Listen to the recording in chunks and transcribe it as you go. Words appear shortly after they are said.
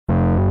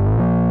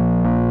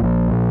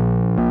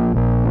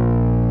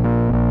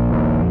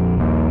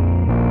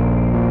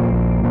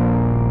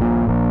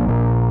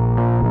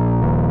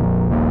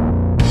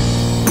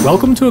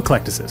Welcome to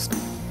Eclecticist.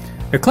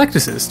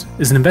 Eclecticist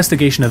is an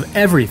investigation of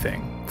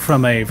everything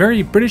from a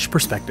very British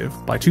perspective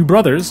by two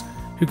brothers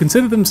who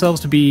consider themselves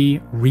to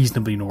be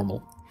reasonably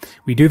normal.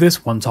 We do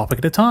this one topic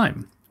at a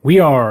time. We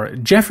are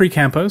Jeffrey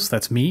Campos,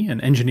 that's me, an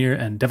engineer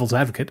and devil's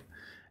advocate,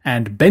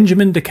 and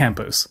Benjamin De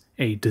Campos,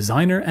 a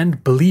designer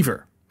and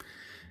believer.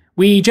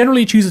 We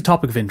generally choose a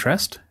topic of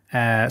interest,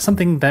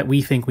 something that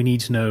we think we need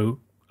to know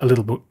a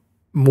little bit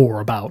more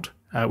about.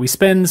 We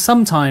spend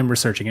some time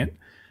researching it,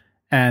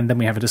 and then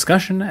we have a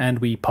discussion and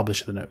we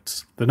publish the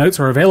notes. The notes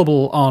are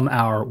available on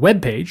our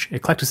webpage,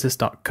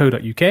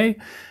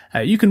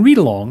 eclecticist.co.uk. You can read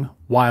along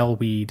while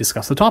we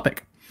discuss the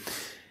topic.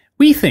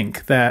 We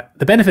think that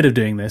the benefit of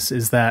doing this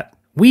is that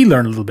we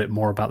learn a little bit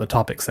more about the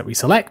topics that we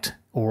select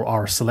or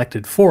are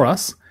selected for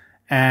us,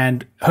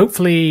 and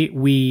hopefully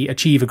we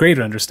achieve a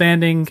greater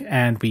understanding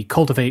and we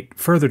cultivate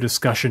further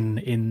discussion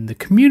in the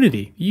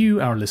community,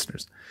 you, our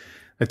listeners.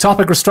 The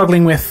topic we're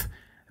struggling with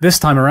this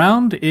time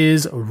around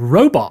is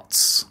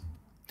robots.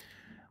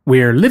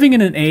 We're living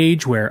in an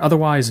age where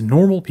otherwise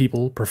normal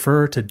people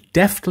prefer to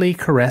deftly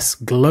caress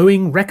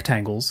glowing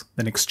rectangles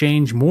than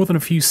exchange more than a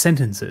few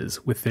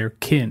sentences with their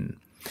kin.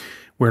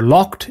 We're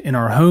locked in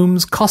our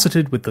homes,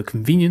 cosseted with the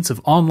convenience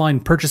of online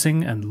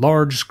purchasing and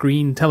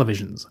large-screen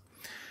televisions.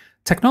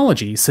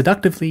 Technology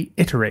seductively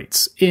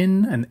iterates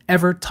in an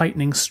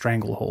ever-tightening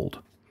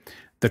stranglehold.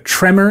 The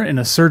tremor in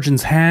a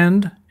surgeon's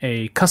hand,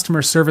 a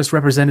customer service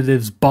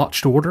representative's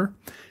botched order,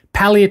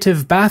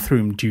 palliative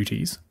bathroom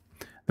duties,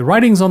 the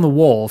writing's on the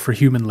wall for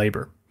human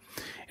labor.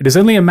 It is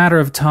only a matter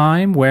of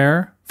time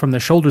where, from the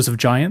shoulders of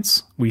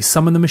giants, we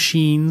summon the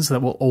machines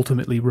that will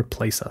ultimately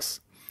replace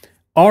us.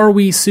 Are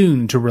we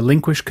soon to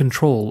relinquish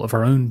control of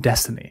our own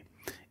destiny?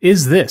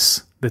 Is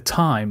this the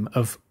time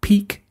of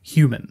peak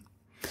human?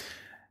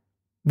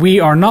 We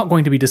are not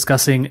going to be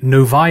discussing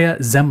Novaya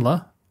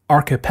Zemlya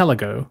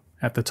archipelago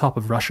at the top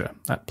of Russia,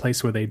 that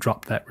place where they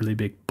dropped that really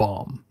big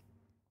bomb.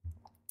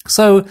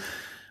 So,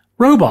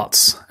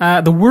 robots.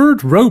 The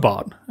word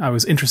robot, I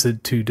was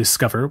interested to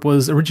discover,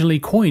 was originally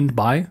coined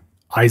by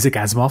Isaac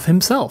Asimov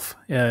himself,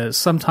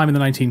 sometime in the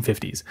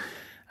 1950s.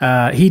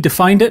 He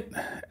defined it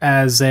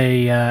as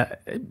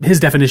his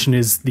definition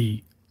is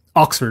the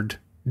Oxford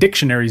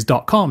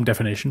Dictionaries.com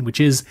definition, which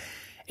is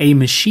a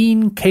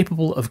machine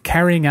capable of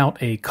carrying out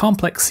a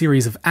complex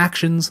series of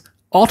actions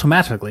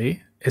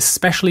automatically,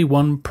 especially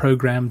one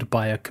programmed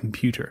by a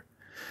computer.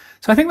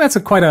 So I think that's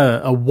quite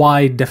a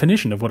wide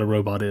definition of what a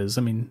robot is.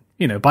 I mean,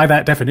 by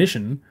that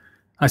definition,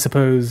 I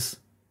suppose,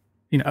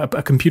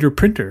 a computer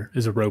printer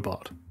is a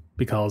robot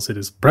because it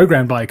is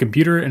programmed by a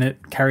computer and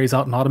it carries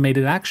out an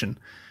automated action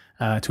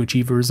to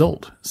achieve a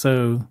result.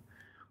 So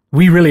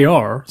we really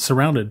are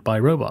surrounded by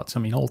robots.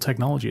 I mean, all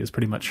technology is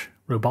pretty much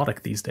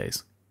robotic these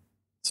days.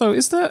 So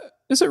is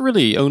it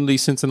really only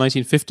since the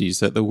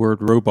 1950s that the word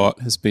robot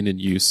has been in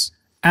use?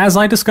 As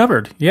I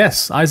discovered,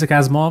 yes, Isaac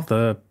Asimov,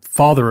 the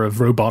father of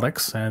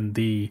robotics and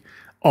the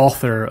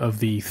author of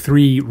the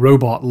 3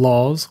 robot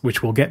laws,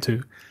 which we'll get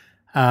to,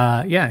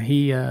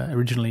 he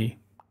originally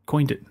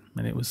coined it,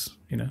 and it was,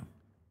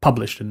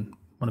 published in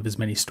one of his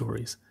many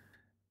stories.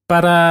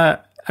 But,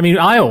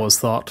 I always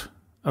thought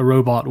a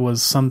robot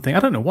was something, I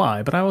don't know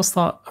why, but I always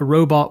thought a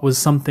robot was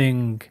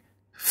something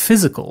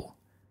physical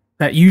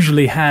that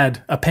usually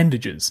had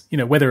appendages,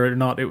 whether or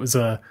not it was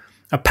a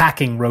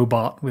packing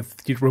robot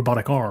with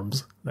robotic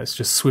arms that's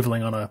just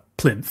swiveling on a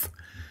plinth,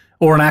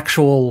 or an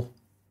actual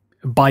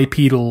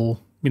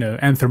bipedal,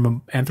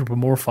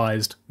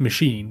 anthropomorphized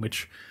machine,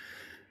 which,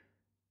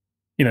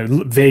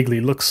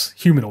 vaguely looks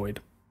humanoid.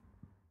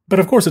 But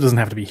of course it doesn't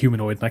have to be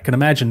humanoid. And I can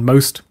imagine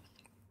most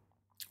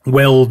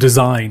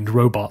well-designed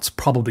robots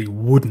probably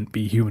wouldn't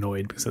be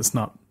humanoid because it's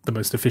not the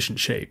most efficient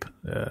shape.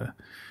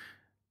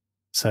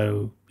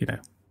 So,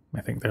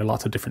 I think there are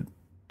lots of different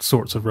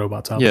sorts of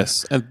robots out there.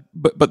 Yes,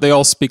 but they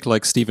all speak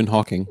like Stephen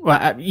Hawking.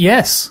 Well,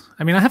 yes.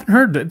 I haven't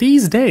heard that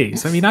these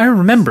days. I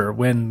remember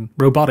when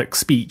robotic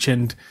speech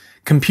and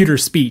computer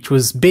speech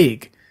was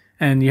big,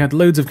 and you had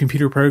loads of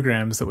computer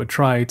programs that would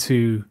try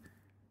to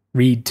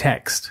read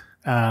text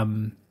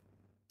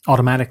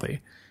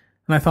automatically.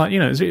 And I thought,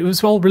 it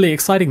was all really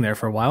exciting there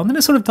for a while, and then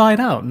it sort of died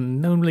out,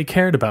 and no one really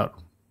cared about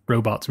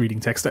robots reading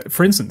text.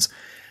 For instance,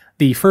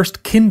 the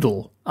first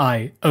Kindle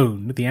I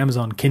owned, the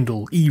Amazon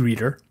Kindle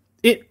e-reader,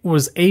 it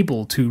was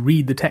able to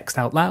read the text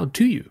out loud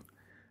to you.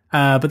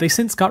 But they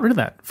since got rid of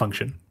that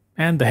function,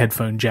 and the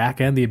headphone jack,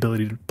 and the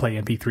ability to play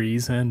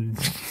MP3s, and,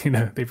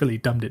 they've really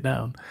dumbed it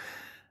down.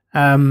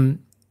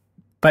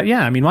 But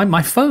yeah,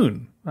 my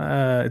phone,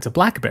 it's a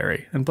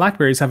BlackBerry, and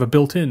BlackBerries have a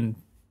built-in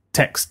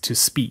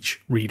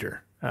text-to-speech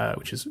reader,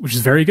 which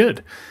is very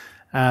good.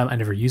 I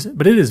never use it,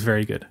 but it is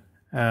very good.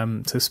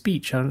 So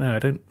speech, I don't know. I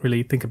don't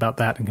really think about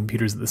that in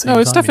computers at the same time.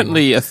 No, it's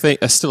definitely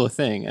still a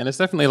thing, and it's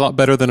definitely a lot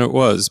better than it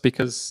was,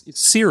 because it's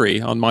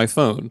Siri on my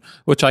phone,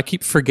 which I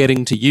keep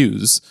forgetting to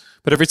use,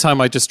 but every time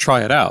I just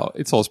try it out,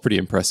 it's always pretty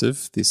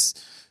impressive.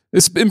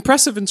 It's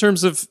impressive in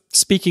terms of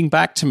speaking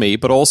back to me,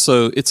 but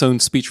also its own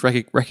speech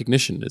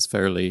recognition is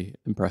fairly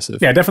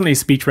impressive. Yeah, definitely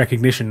speech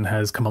recognition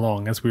has come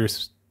along, as we were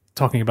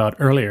talking about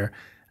earlier.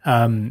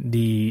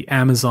 The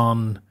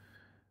Amazon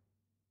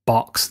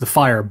box, the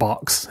Fire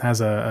box,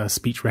 has a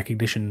speech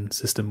recognition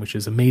system which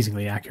is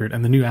amazingly accurate,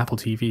 and the new Apple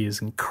TV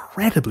is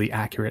incredibly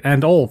accurate,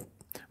 and all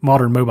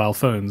modern mobile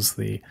phones,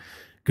 the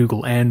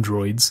Google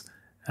Androids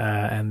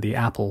and the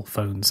Apple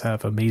phones,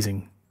 have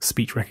amazing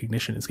speech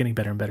recognition. It's getting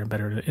better and better and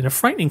better in a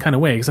frightening kind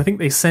of way, because I think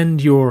they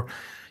send your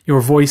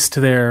voice to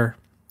their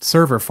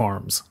server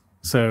farms.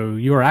 So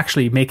you're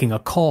actually making a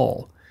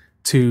call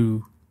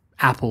to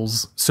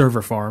Apple's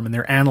server farm, and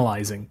they're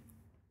analyzing,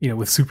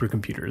 with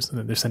supercomputers, and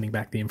then they're sending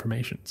back the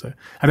information. So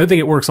I don't think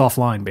it works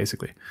offline,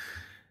 basically.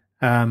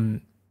 So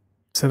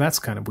that's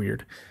kind of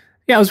weird.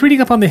 Yeah, I was reading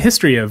up on the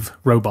history of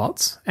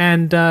robots,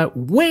 and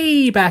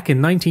way back in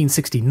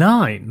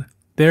 1969,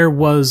 there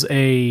was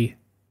a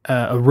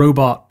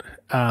robot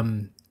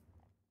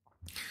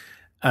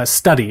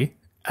study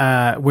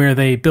where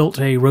they built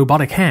a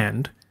robotic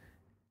hand,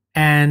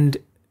 and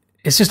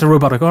it's just a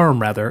robotic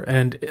arm, rather,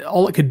 and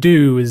all it could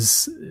do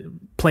is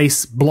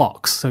place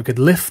blocks. So it could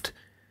lift,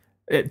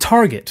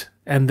 target,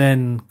 and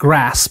then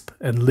grasp,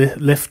 and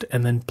lift,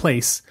 and then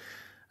place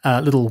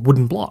little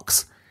wooden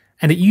blocks.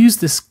 And it used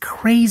this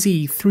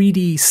crazy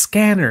 3D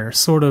scanner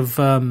sort of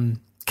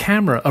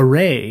camera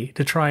array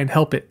to try and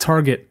help it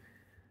target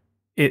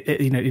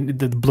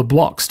the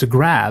blocks to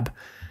grab.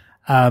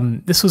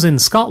 This was in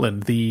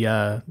Scotland,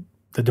 the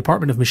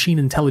Department of Machine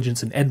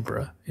Intelligence in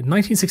Edinburgh in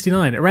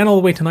 1969. It ran all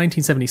the way to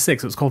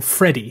 1976. It was called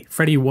Freddy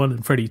 1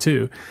 and Freddy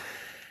 2.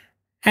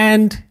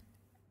 And,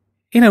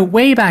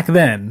 way back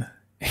then,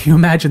 you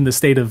imagine the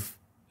state of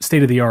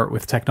the art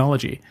with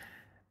technology.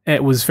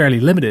 It was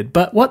fairly limited,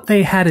 but what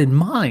they had in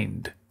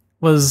mind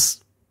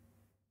was,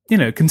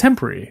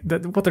 contemporary.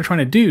 That what they're trying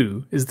to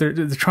do is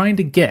they're trying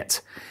to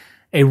get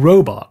a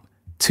robot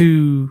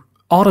to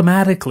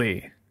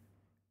automatically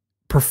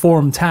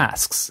perform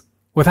tasks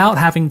without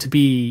having to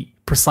be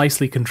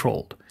precisely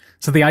controlled.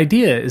 So the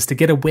idea is to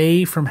get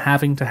away from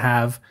having to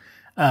have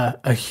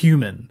a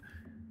human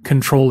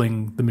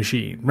controlling the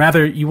machine.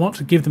 Rather, you want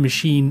to give the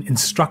machine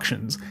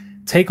instructions.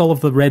 Take all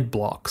of the red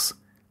blocks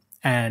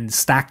and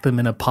stack them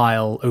in a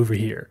pile over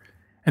here.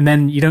 And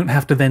then you don't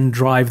have to then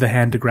drive the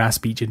hand to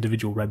grasp each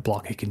individual red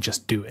block. It can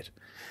just do it.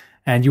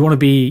 And you want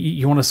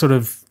to sort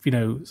of,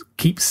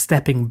 keep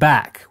stepping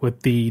back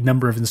with the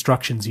number of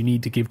instructions you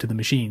need to give to the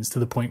machines, to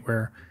the point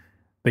where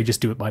they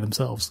just do it by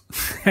themselves.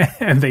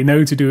 And they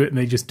know to do it, and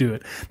they just do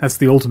it. That's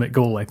the ultimate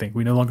goal, I think.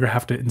 We no longer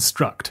have to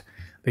instruct.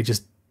 They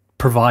just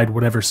provide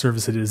whatever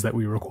service it is that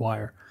we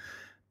require.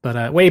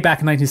 But way back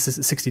in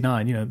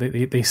 1969,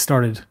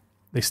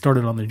 they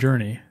started on their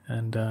journey,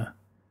 and a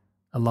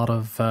lot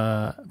of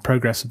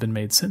progress has been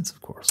made since,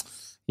 of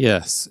course.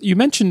 Yes. You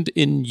mentioned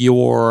in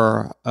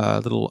your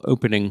little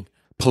opening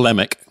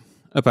polemic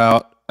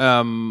about,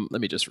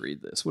 let me just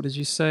read this. What did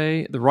you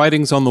say? The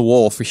writings on the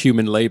wall for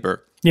human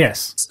labor.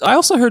 Yes. I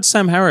also heard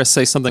Sam Harris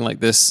say something like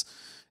this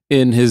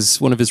in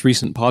one of his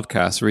recent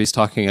podcasts, where he's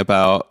talking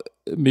about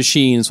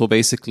machines will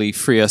basically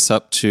free us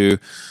up to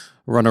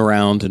run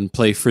around and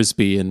play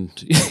frisbee. And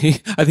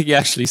I think he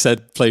actually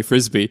said play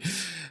frisbee,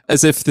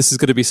 as if this is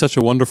going to be such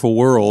a wonderful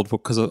world,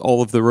 because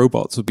all of the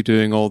robots will be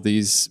doing all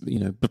these,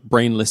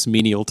 brainless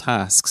menial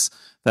tasks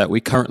that we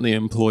currently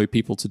employ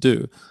people to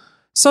do.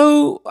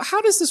 So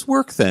how does this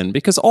work then?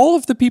 Because all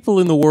of the people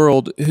in the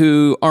world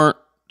who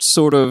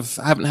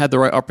haven't had the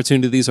right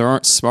opportunities, or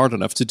aren't smart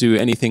enough to do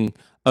anything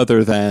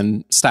other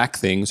than stack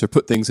things or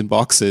put things in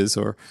boxes,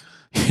 or,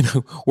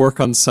 work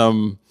on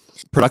some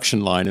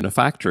production line in a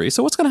factory.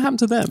 So what's going to happen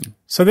to them?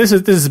 So this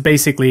is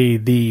basically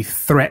the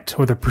threat,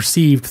 or the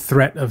perceived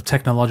threat, of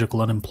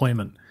technological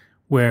unemployment,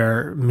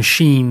 where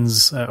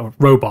machines or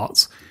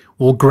robots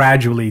will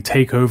gradually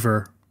take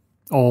over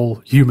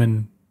all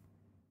human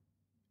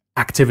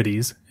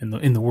activities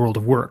in the world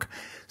of work,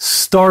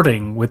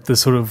 starting with the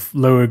sort of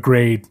lower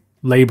grade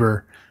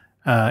labor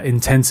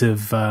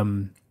intensive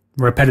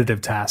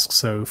repetitive tasks,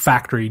 so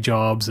factory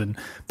jobs and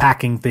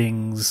packing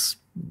things,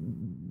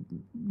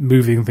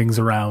 moving things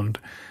around,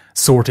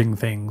 sorting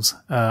things,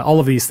 all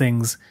of these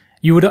things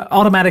you would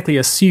automatically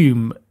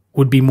assume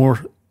would be more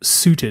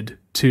suited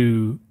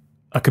to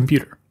a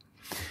computer.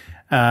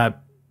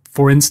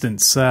 For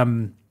instance,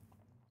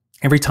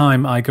 every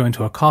time I go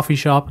into a coffee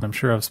shop, and I'm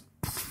sure I've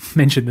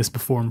mentioned this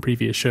before in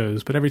previous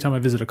shows, but every time I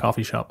visit a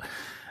coffee shop,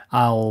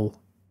 I'll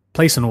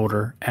place an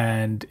order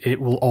and it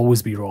will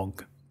always be wrong.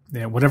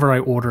 Whatever I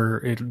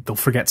order, they'll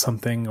forget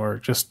something, or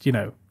just,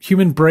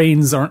 human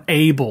brains aren't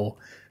able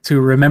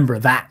to remember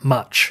that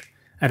much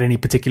at any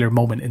particular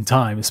moment in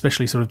time,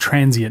 especially sort of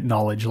transient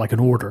knowledge like an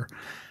order.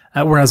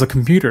 Whereas a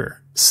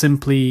computer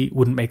simply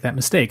wouldn't make that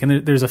mistake.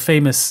 And there's a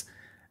famous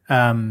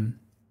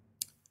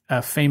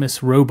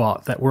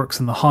robot that works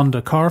in the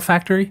Honda car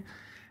factory,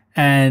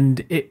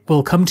 and it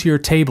will come to your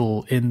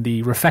table in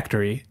the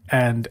refectory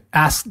and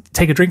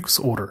take a drinks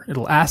order.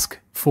 It'll ask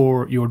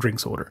for your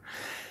drinks order.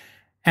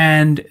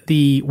 And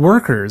the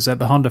workers at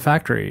the Honda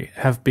factory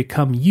have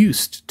become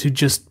used to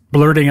just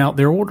blurting out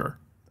their order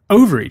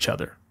over each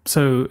other.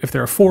 So if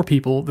there are 4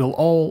 people, they'll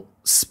all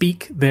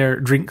speak their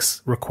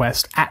drinks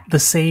request at the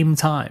same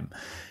time.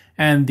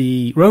 and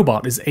the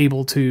robot is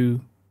able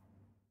to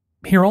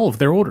hear all of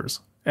their orders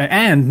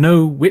and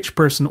know which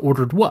person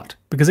ordered what,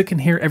 because it can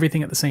hear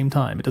everything at the same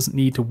time. It doesn't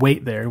need to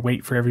wait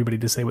for everybody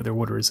to say what their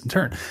order is in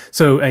turn.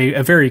 So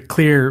a very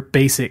clear,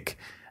 basic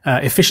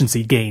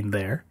efficiency gain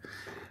there.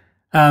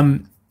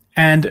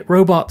 And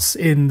robots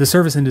in the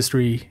service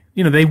industry,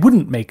 they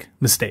wouldn't make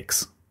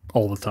mistakes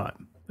all the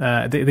time.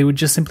 They would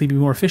just simply be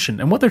more efficient.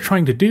 And what they're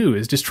trying to do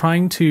is just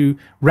trying to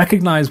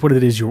recognize what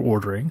it is you're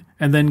ordering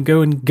and then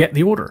go and get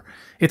the order.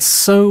 It's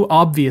so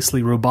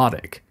obviously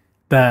robotic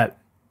that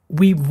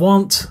we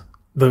want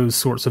those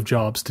sorts of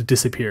jobs to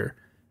disappear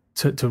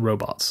to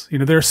robots.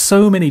 There are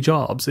so many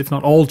jobs, if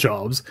not all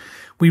jobs,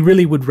 we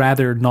really would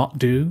rather not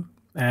do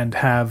and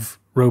have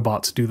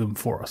robots do them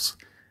for us.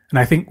 And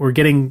I think we're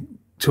getting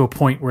to a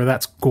point where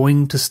that's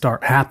going to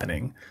start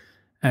happening.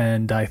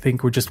 And I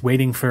think we're just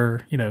waiting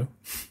for,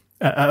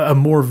 a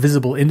more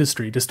visible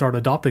industry to start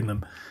adopting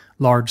them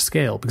large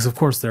scale. Because, of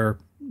course, there are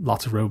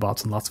lots of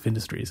robots and lots of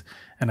industries.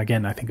 And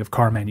again, I think of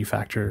car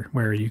manufacture,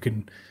 where you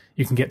can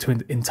get to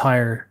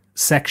entire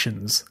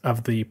sections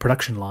of the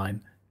production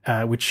line,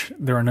 which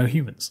there are no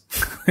humans.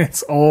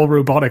 It's all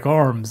robotic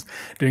arms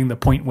doing the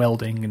point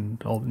welding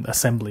and all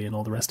assembly and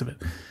all the rest of it.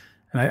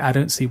 And I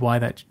don't see why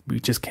that we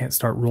just can't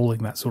start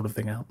rolling that sort of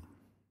thing out.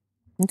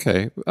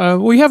 Okay.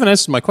 Well, you haven't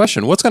answered my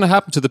question. What's going to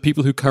happen to the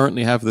people who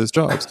currently have those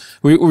jobs?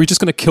 Are we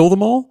just going to kill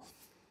them all?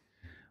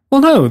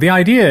 Well, no. The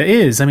idea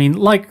is,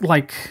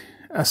 like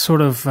a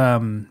sort of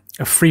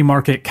a free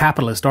market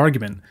capitalist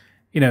argument.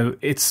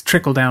 It's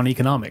trickle-down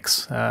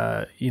economics.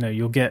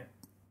 You'll get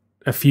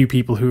a few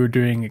people who are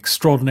doing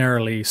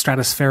extraordinarily,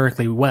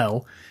 stratospherically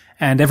well,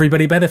 and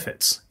everybody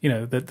benefits.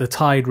 The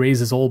tide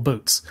raises all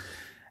boats.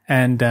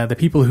 And the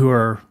people who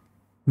are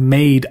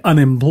made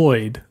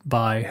unemployed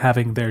by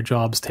having their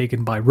jobs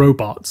taken by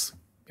robots,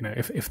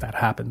 if that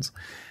happens,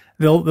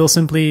 they'll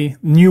simply,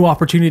 new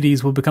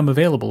opportunities will become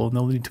available, and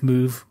they'll need to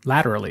move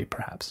laterally,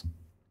 perhaps.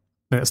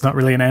 That's not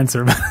really an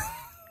answer.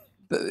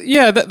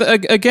 Yeah,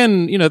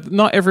 again,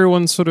 not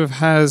everyone sort of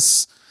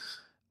has...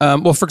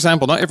 for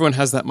example, not everyone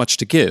has that much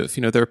to give.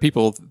 There are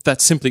people that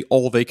simply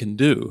all they can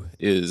do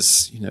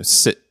is,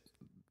 sit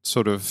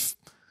sort of,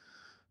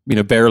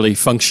 barely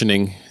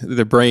functioning,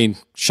 their brain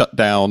shut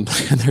down,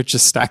 and they're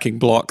just stacking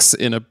blocks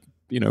in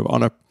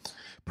on a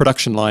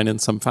production line in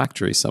some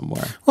factory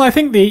somewhere. Well, I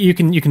think you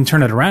can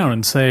turn it around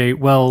and say,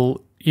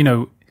 well,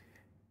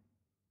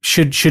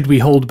 should we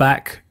hold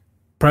back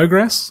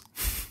progress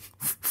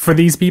for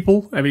these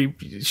people? I mean,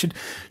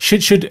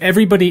 should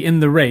everybody in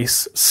the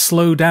race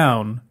slow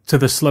down to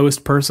the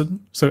slowest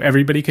person so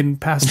everybody can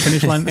pass the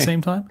finish line at the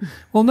same time?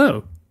 Well,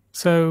 no.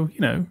 So,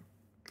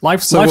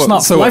 life's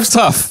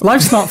tough.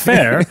 Life's not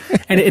fair,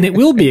 and it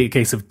will be a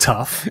case of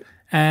tough.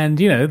 And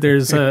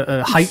there's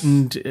a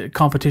heightened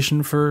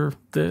competition for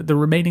the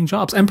remaining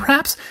jobs, and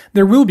perhaps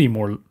there will be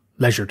more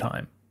leisure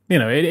time.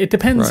 It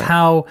depends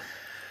right.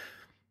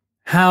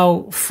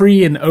 how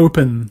free and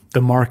open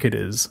the market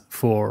is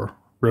for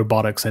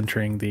robotics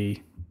entering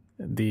the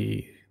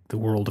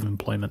world of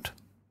employment.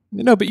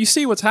 But you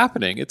see what's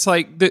happening. It's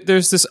like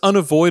there's this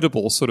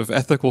unavoidable sort of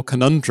ethical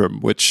conundrum,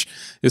 which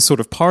is sort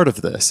of part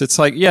of this. It's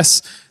like,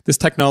 yes, this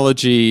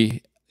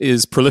technology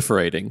is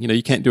proliferating.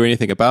 You can't do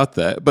anything about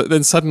that. But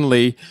then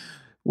suddenly,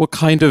 what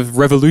kind of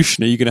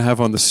revolution are you going to have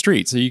on the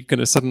streets? Are you going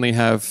to suddenly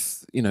have,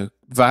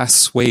 vast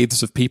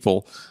swathes of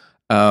people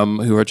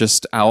who are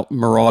just out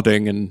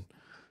marauding and,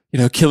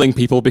 killing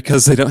people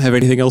because they don't have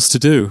anything else to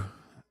do?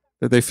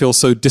 They feel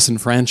so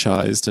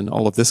disenfranchised and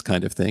all of this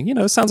kind of thing.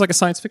 It sounds like a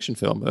science fiction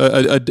film,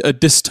 a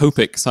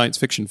dystopic science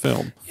fiction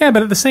film. Yeah,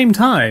 but at the same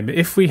time,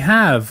 if we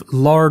have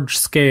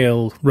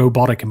large-scale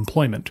robotic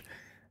employment,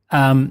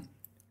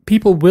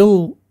 people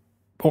will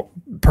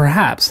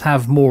perhaps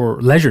have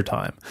more leisure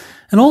time.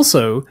 And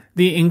also,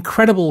 the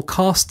incredible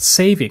cost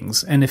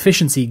savings and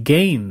efficiency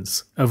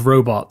gains of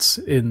robots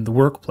in the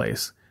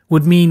workplace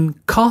would mean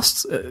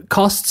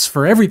costs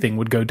for everything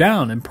would go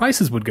down and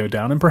prices would go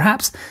down, and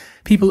perhaps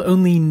people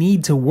only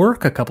need to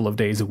work a couple of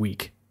days a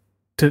week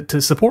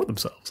to support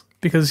themselves.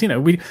 Because,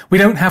 we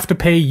don't have to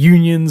pay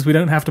unions, we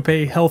don't have to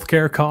pay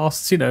healthcare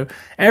costs,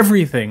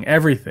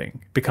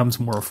 everything becomes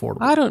more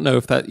affordable. I don't know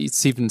if that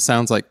even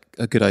sounds like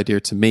a good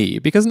idea to me,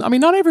 because,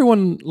 not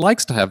everyone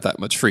likes to have that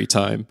much free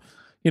time.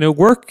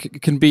 Work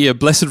can be a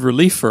blessed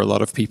relief for a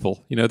lot of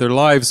people. Their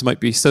lives might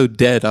be so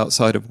dead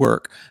outside of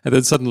work, and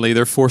then suddenly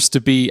they're forced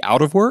to be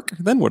out of work.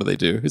 Then what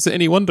do? Is it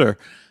any wonder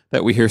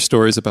that we hear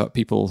stories about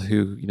people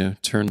who,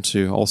 turn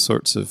to all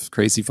sorts of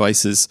crazy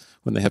vices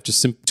when they have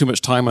just too much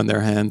time on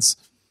their hands?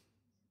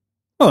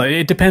 Well,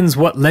 it depends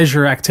what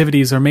leisure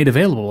activities are made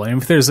available.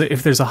 And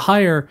if there's a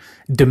higher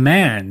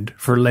demand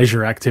for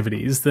leisure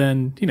activities,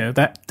 then,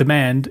 that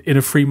demand in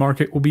a free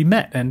market will be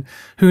met. And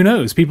who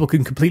knows, people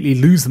can completely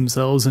lose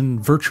themselves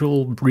in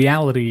virtual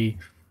reality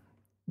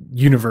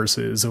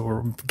universes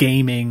or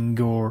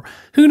gaming, or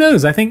who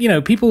knows. I think,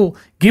 people,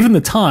 given the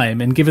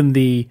time and given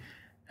the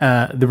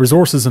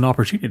resources and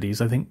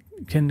opportunities, I think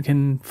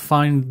can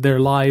find their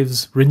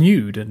lives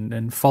renewed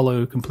and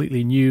follow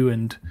completely new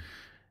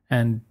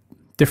and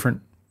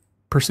different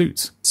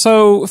pursuits.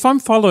 So if I'm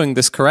following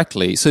this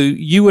correctly, so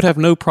you would have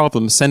no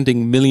problem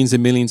sending millions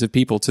and millions of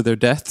people to their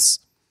deaths?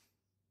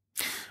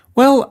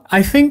 Well,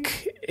 I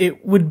think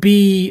it would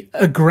be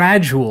a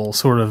gradual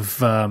sort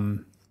of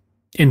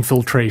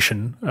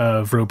infiltration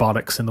of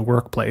robotics in the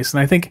workplace. And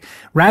I think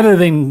rather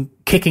than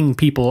kicking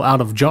people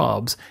out of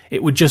jobs,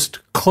 it would just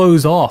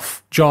close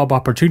off job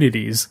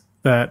opportunities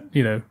that,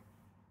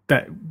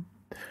 that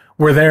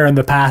were there in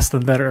the past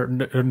and that are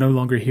no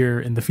longer here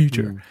in the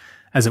future,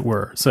 as it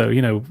were. So,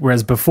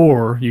 whereas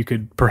before you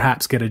could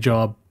perhaps get a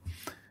job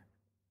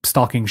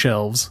stocking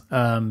shelves,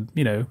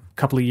 a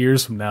couple of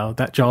years from now,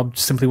 that job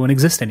simply won't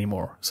exist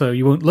anymore. So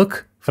you won't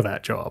look for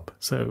that job.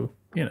 So,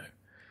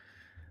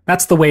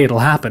 that's the way it'll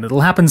happen.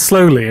 It'll happen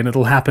slowly and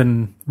it'll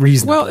happen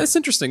reasonably. Well, it's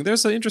interesting.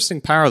 There's an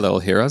interesting parallel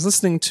here. I was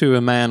listening to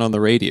a man on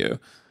the radio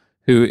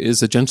who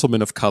is a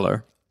gentleman of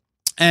color.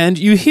 And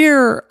you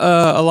hear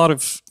a lot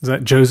of... Is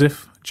that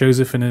Joseph?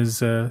 Joseph in his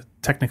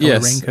Technicolor raincoat?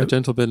 Yes, a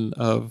gentleman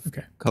of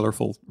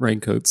colorful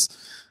raincoats.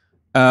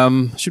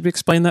 Should we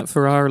explain that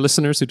for our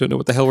listeners who don't know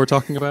what the hell we're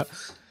talking about?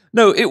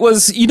 No, it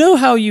was,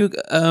 how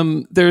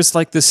there's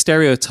like this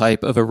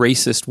stereotype of a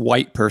racist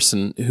white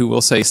person who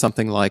will say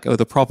something like, oh,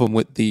 the problem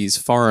with these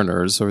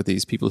foreigners or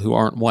these people who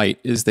aren't white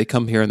is they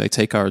come here and they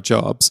take our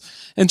jobs.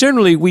 And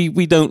generally,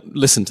 we don't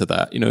listen to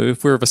that.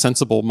 If we're of a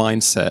sensible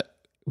mindset,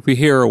 if we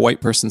hear a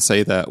white person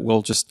say that,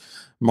 we'll just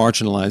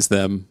marginalize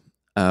them,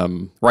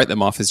 write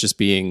them off as just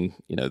being,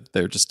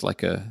 they're just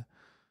like a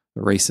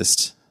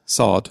racist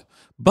sod.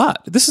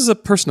 But this is a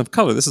person of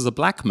color. This is a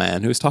black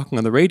man who was talking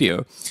on the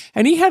radio.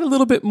 And he had a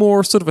little bit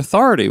more sort of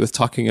authority with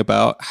talking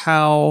about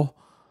how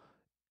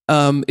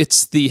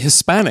it's the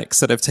Hispanics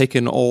that have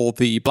taken all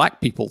the black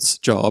people's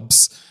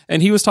jobs.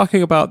 And he was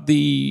talking about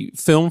the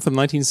film from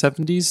the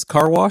 1970s,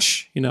 Car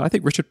Wash. I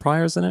think Richard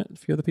Pryor's in it, a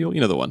few other people.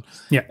 The one.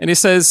 Yeah. And he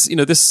says,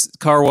 this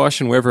car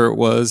wash and wherever it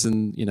was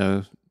and,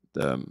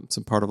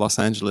 some part of Los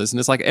Angeles. And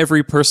it's like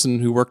every person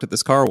who worked at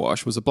this car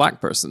wash was a black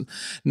person.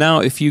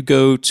 Now, if you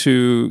go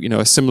to,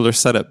 a similar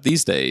setup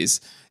these days,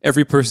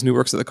 every person who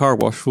works at the car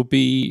wash will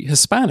be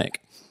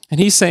Hispanic. And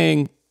he's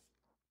saying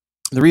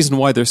the reason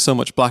why there's so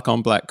much black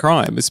on black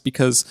crime is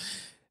because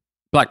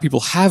black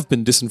people have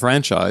been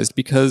disenfranchised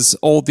because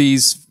all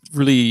these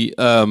really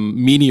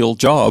menial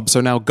jobs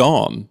are now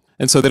gone.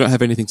 And so they don't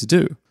have anything to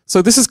do.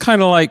 So this is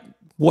kind of like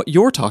what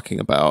you're talking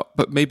about,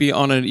 but maybe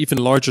on an even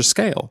larger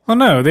scale. Well,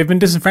 no, they've been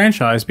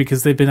disenfranchised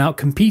because they've been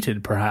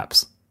outcompeted,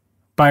 perhaps.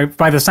 By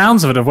the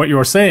sounds of it, of what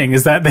you're saying,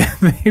 is that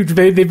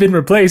they've been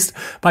replaced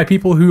by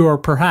people who are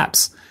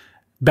perhaps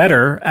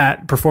better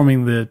at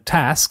performing the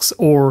tasks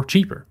or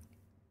cheaper,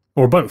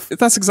 or both.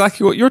 That's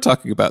exactly what you're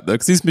talking about, though,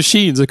 because these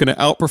machines are going to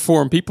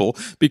outperform people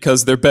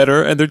because they're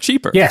better and they're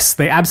cheaper. Yes,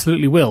 they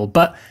absolutely will.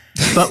 But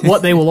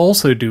what they will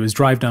also do is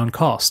drive down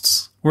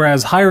costs.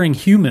 Whereas hiring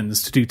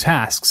humans to do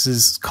tasks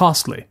is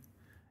costly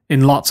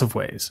in lots of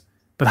ways.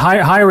 But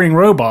hiring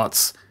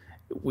robots,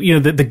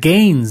 the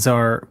gains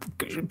are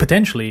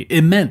potentially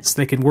immense.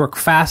 They can work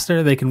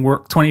faster. They can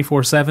work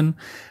 24/7.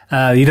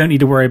 You don't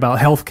need to worry about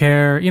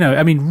healthcare.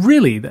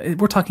 Really,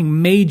 we're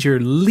talking major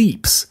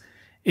leaps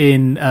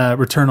in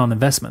return on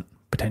investment,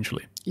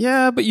 potentially.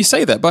 Yeah, but you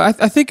say that,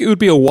 but I think it would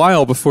be a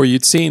while before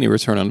you'd see any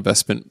return on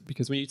investment,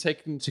 because when you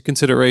take into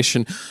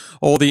consideration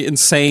all the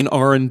insane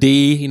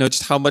R&D,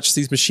 just how much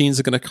these machines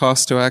are going to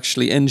cost to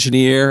actually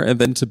engineer and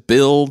then to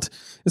build,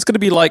 it's going to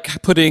be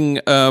like putting,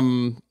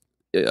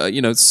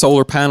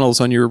 solar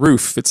panels on your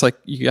roof. It's like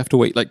you have to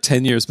wait like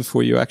 10 years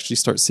before you actually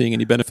start seeing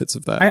any benefits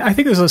of that. I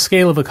think there's a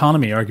scale of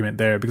economy argument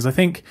there, because I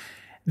think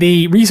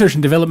the research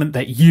and development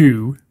that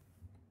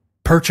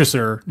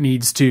purchaser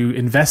needs to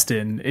invest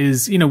in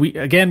is,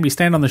 we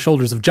stand on the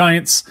shoulders of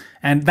giants,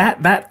 and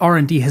that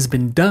R&D has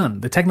been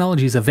done. The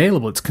technology is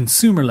available. It's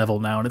consumer level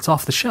now, and it's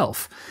off the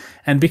shelf.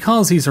 And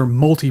because these are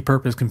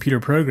multi-purpose computer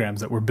programs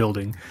that we're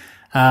building,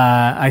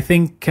 I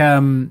think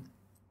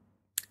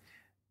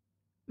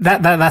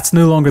that's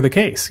no longer the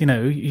case.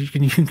 You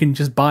can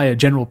just buy a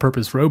general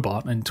purpose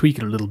robot and tweak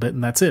it a little bit,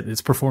 and that's it.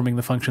 It's performing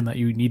the function that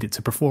you need it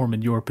to perform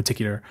in your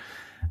particular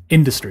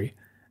industry.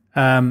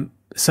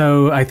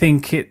 So I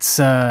think it's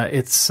a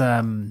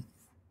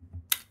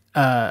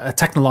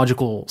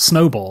technological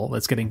snowball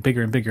that's getting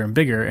bigger and bigger and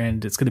bigger,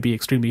 and it's going to be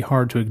extremely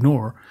hard to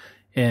ignore,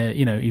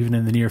 even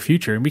in the near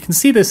future. And we can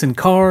see this in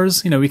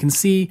cars. We can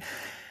see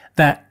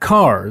that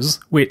cars,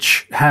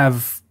 which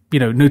have,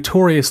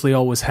 notoriously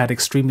always had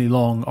extremely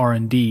long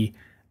R&D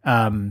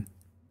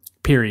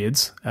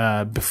periods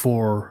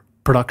before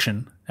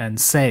production and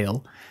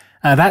sale,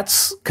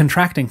 that's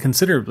contracting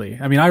considerably.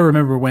 I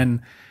remember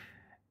when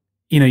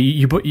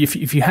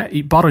if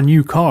you bought a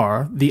new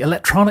car, the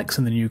electronics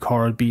in the new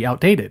car would be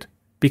outdated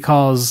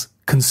because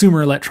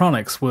consumer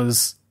electronics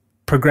was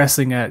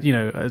progressing at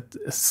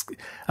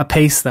a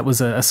pace that was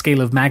a scale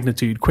of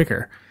magnitude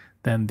quicker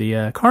than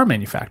the car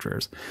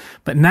manufacturers.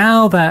 But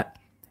now that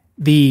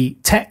the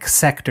tech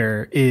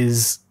sector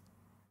is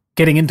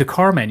getting into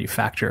car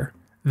manufacture,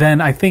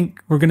 then I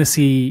think we're going to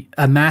see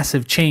a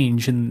massive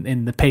change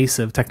in the pace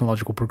of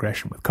technological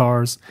progression with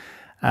cars,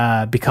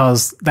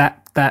 because that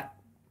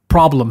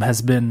problem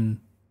has been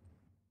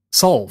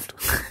solved.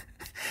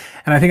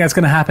 And I think that's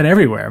going to happen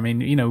everywhere. I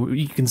mean,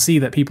 you can see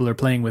that people are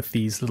playing with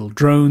these little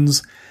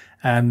drones,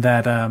 and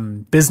that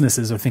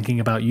businesses are thinking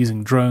about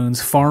using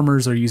drones.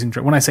 Farmers are using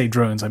when I say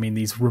drones, I mean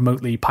these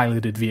remotely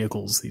piloted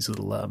vehicles, these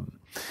little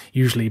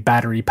usually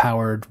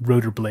battery-powered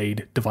rotor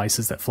blade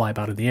devices that fly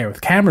about in the air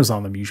with cameras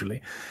on them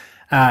usually.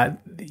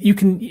 You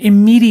can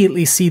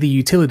immediately see the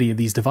utility of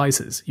these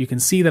devices. You can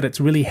see that it's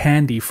really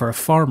handy for a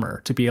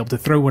farmer to be able to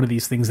throw one of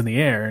these things in the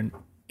air and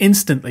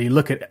instantly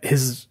look at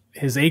his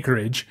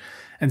acreage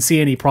and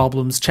see any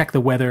problems, check the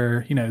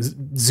weather,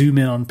 zoom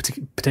in on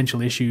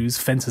potential issues,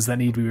 fences that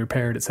need to be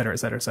repaired, et cetera, et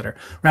cetera, et cetera,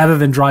 rather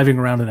than driving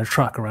around in a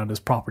truck around his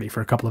property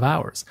for a couple of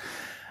hours.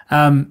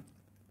 And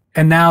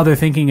now they're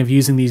thinking of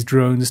using these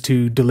drones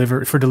to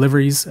for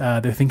deliveries.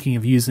 They're thinking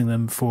of using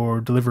them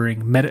for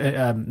delivering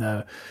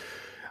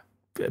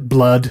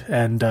blood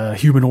and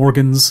human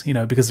organs,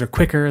 because they're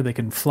quicker. They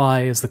can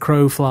fly as the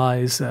crow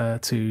flies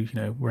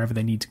to wherever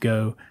they need to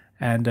go.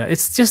 And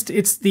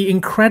it's the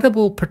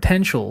incredible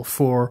potential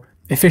for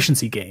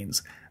efficiency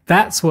gains.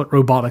 That's what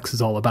robotics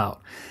is all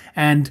about.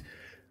 And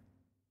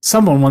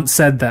someone once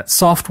said that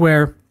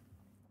software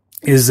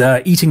is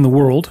eating the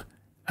world.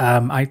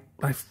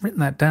 I've written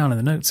that down in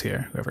the notes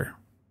here.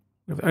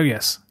 Oh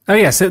yes,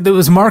 it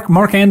was Mark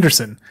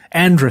Andreessen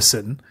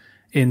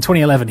in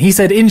 2011. He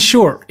said, in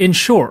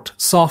short,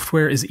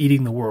 software is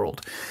eating the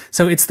world.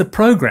 So it's the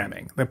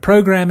programming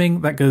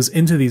that goes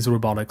into these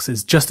robotics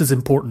is just as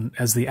important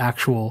as the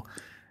actual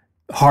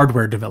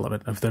hardware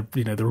development of the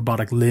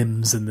robotic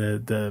limbs and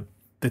the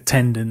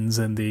tendons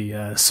and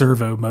the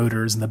servo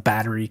motors and the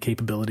battery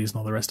capabilities and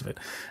all the rest of it.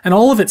 And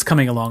all of it's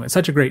coming along at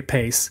such a great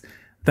pace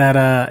that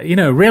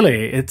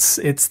really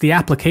it's the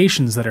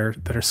applications that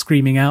are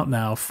screaming out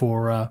now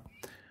for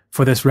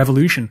this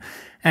revolution.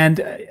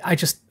 And I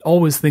just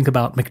always think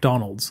about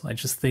McDonald's. I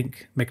just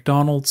think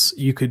McDonald's,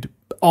 you could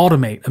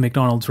automate a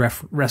McDonald's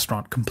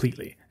restaurant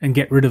completely and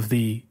get rid of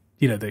the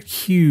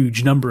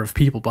huge number of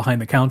people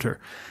behind the counter.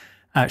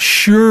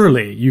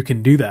 Surely you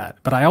can do that.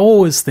 But I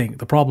always think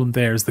the problem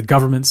there is the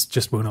governments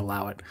just won't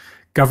allow it.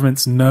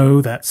 Governments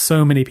know that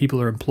so many people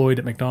are employed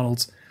at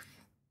McDonald's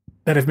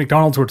that if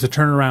McDonald's were to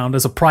turn around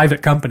as a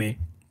private company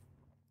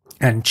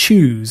and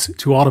choose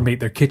to automate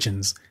their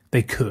kitchens,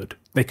 they could.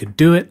 They could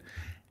do it,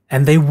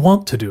 and they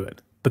want to do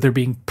it, but they're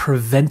being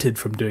prevented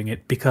from doing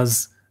it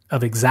because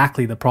of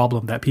exactly the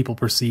problem that people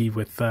perceive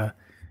with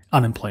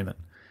unemployment.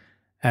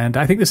 And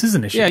I think this is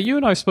an issue. Yeah, you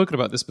and I have spoken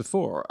about this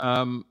before,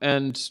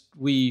 and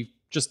we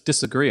just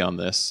disagree on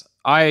this.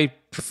 I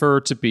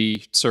prefer to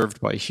be served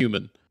by a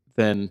human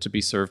than to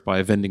be served by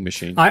a vending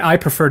machine. I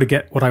prefer to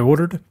get what I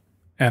ordered,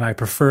 and I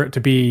prefer it to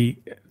be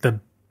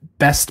the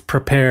best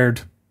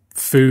prepared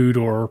food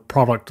or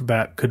product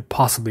that could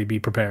possibly be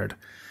prepared.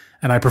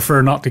 And I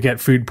prefer not to get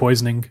food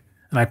poisoning,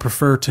 and I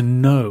prefer to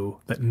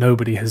know that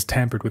nobody has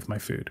tampered with my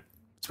food.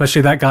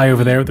 Especially that guy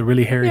over there with the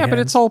really hairy hands. But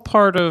it's all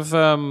part of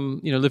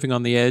living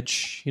on the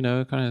edge.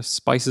 Kind of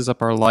spices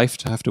up our life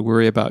to have to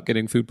worry about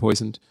getting food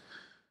poisoned.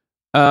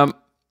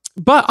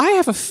 But I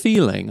have a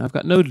feeling, I've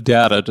got no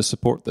data to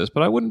support this,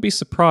 but I wouldn't be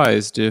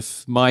surprised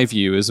if my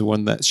view is the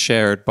one that's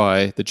shared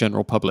by the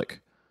general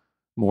public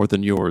more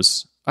than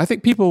yours. I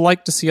think people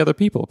like to see other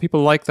people.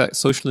 People like that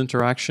social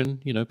interaction.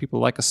 People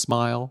like a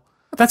smile.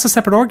 That's a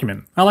separate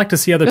argument. I like to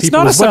see other It's people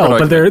not a as well, separate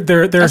but argument.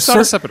 there are That's not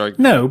a separate argument.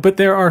 No, but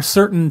there are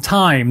certain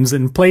times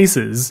and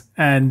places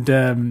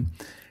and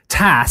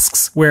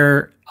tasks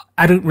where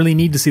I don't really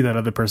need to see that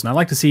other person. I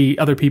like to see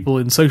other people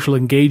in social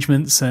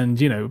engagements,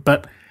 and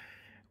but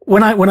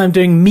when I'm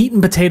doing meat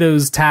and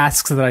potatoes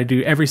tasks that I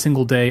do every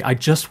single day, I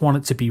just want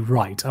it to be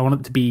right. I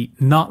want it to be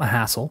not a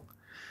hassle,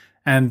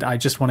 and I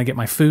just want to get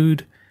my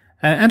food,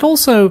 and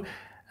also,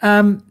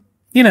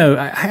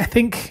 I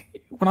think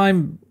when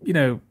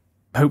I'm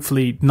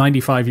hopefully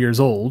 95 years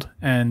old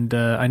and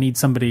I need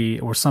somebody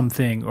or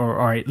something,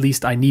 or at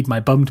least I need my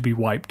bum to be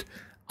wiped,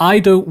 I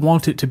don't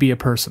want it to be a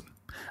person.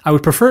 I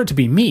would prefer it to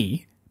be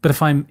me, but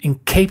if I'm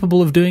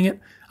incapable of doing it,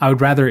 I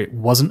would rather it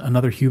wasn't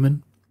another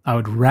human. I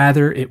would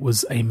rather it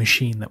was a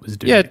machine that was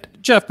doing it. Yeah,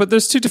 Jeff, but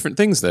there's two different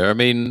things there. I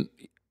mean,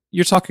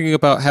 you're talking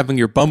about having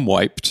your bum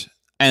wiped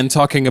and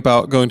talking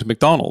about going to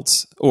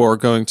McDonald's or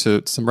going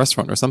to some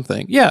restaurant or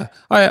something. Yeah,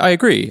 I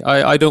agree.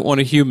 I don't want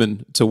a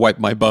human to wipe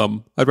my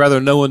bum. I'd rather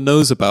no one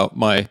knows about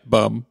my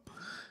bum.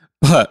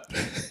 But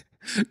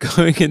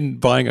going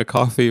and buying a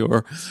coffee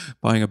or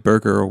buying a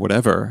burger or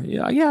whatever,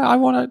 yeah, I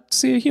want to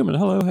see a human.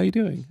 Hello, how you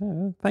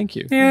doing? Thank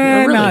you.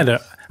 Yeah, really? no,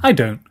 I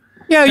don't.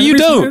 Yeah, you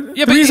don't.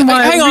 Yeah, the reason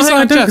why I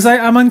don't because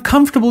I'm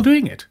uncomfortable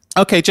doing it.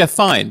 Okay, Jeff,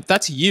 fine.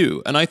 That's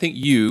you. And I think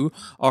you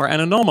are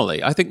an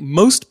anomaly. I think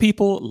most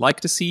people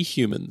like to see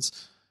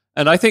humans.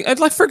 And I think,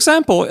 like, for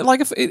example, like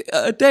if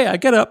a day I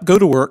get up, go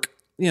to work,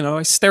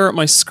 I stare at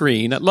my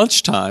screen at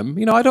lunchtime,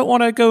 I don't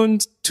want to go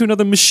into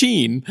another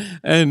machine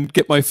and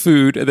get my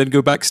food and then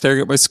go back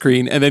staring at my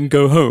screen and then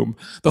go home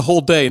the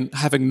whole day and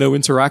having no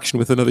interaction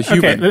with another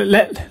human.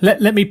 Okay,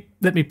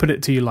 let me put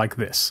it to you like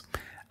this.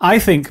 I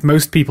think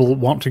most people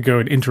want to go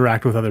and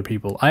interact with other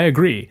people. I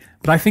agree.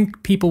 But I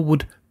think people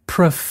would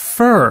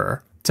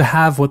prefer to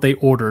have what they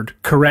ordered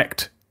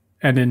correct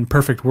and in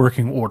perfect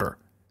working order.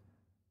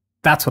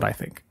 That's what I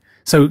think.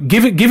 So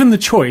given the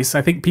choice,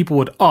 I think people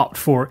would opt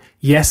for,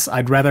 yes,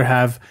 I'd rather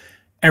have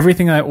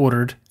everything I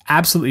ordered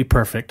absolutely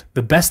perfect,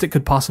 the best it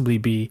could possibly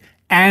be,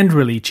 and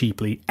really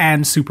cheaply,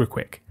 and super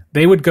quick.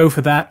 They would go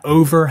for that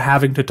over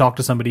having to talk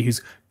to somebody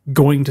who's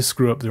going to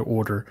screw up their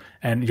order,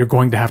 and you're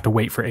going to have to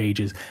wait for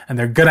ages, and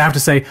they're going to have to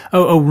say,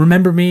 oh,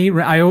 remember me?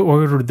 I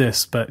ordered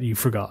this, but you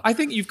forgot. I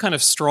think you've kind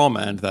of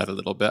strawmanned that a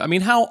little bit. I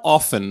mean, how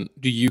often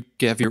do you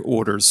have your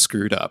orders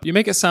screwed up? You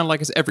make it sound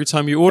like it's every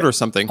time you order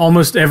something.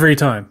 Almost every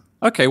time.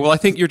 Okay, well, I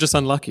think you're just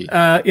unlucky.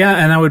 Yeah,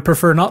 and I would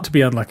prefer not to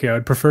be unlucky. I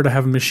would prefer to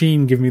have a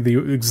machine give me the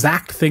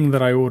exact thing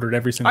that I ordered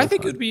every single time. I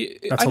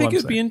think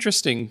it'd be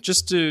interesting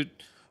just to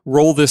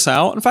roll this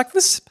out. In fact,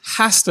 this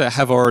has to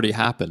have already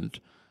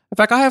happened. In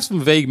fact, I have some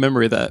vague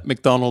memory that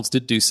McDonald's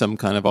did do some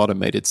kind of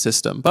automated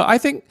system. But I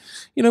think,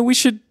 we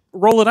should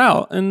roll it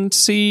out and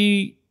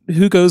see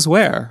who goes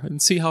where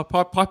and see how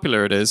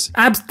popular it is.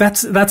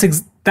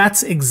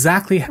 That's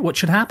exactly what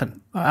should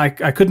happen. I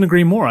couldn't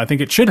agree more. I think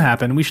it should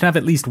happen. We should have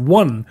at least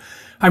one.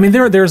 I mean,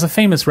 there's a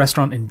famous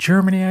restaurant in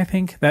Germany, I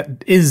think,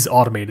 that is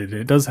automated.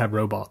 It does have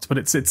robots, but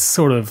it's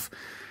sort of,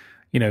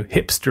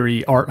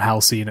 hipstery, art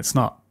housey, and it's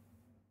not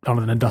on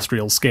an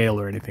industrial scale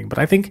or anything. But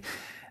I think,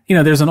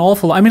 there's an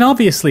awful... I mean,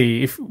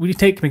 obviously, if we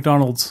take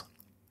McDonald's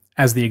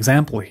as the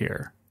example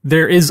here,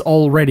 there is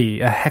already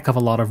a heck of a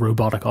lot of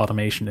robotic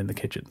automation in the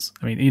kitchens.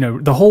 I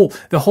mean, the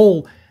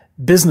whole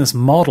business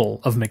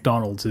model of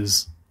McDonald's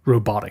is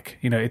robotic.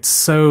 It's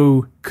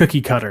so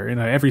cookie cutter.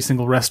 Every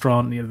single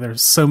restaurant,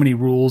 there's so many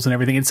rules and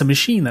everything. It's a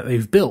machine that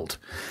they've built,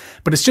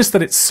 but it's just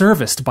that it's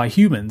serviced by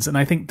humans. And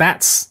I think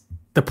that's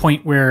the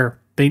point where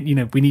we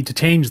need to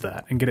change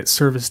that and get it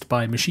serviced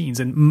by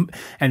machines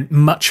and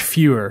much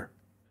fewer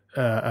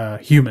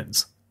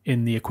humans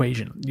in the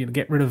equation.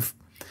 Get rid of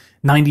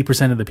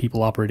 90% of the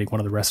people operating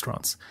one of the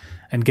restaurants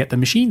and get the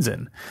machines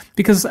in.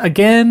 Because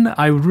again,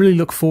 I would really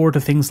look forward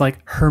to things like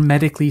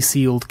hermetically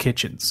sealed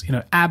kitchens,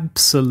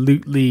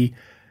 absolutely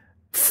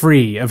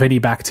free of any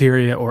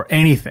bacteria or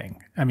anything.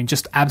 I mean,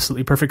 just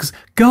absolutely perfect. Because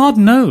God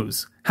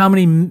knows how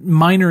many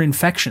minor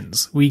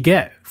infections we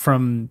get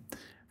from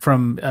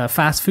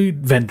fast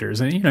food vendors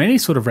and, any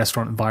sort of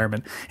restaurant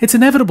environment. It's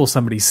inevitable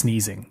somebody's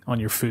sneezing on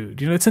your food.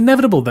 It's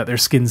inevitable that their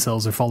skin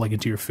cells are falling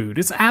into your food.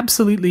 It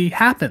absolutely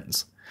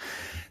happens.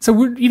 So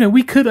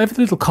we could, every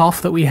little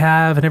cough that we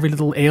have and every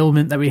little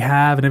ailment that we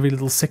have and every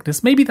little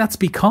sickness, maybe that's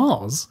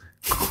because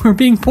we're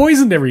being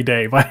poisoned every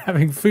day by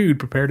having food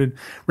prepared in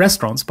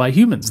restaurants by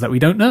humans that we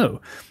don't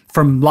know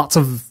from lots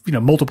of,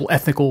 multiple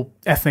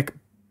ethnic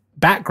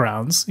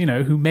backgrounds,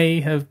 who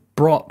may have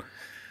brought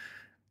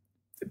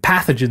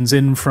pathogens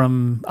in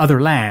from other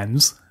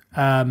lands.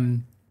 I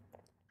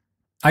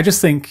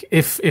just think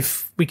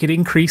if we could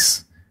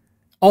increase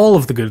all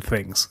of the good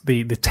things,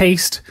 the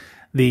taste,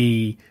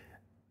 the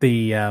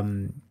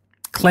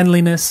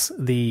cleanliness,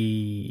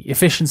 the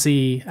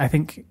efficiency, I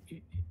think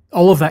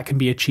all of that can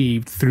be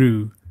achieved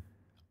through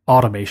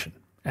automation.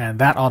 And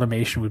that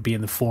automation would be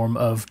in the form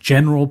of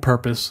general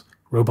purpose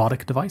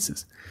robotic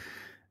devices.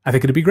 I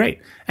think it'd be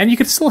great. And you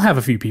could still have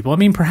a few people. I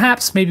mean,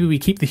 perhaps maybe we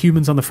keep the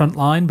humans on the front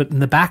line, but in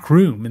the back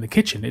room, in the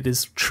kitchen, it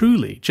is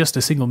truly just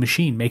a single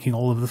machine making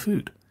all of the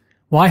food.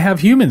 Why have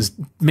humans,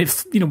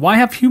 why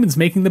have humans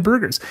making the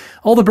burgers?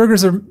 All the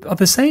burgers are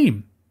the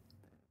same.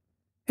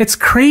 It's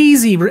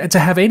crazy to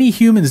have any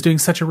humans doing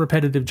such a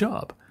repetitive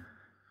job.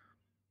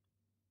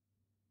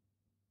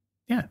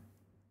 Yeah.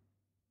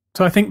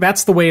 So I think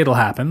that's the way it'll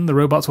happen. The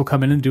robots will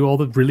come in and do all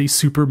the really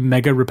super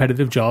mega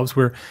repetitive jobs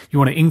where you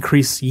want to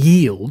increase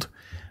yield,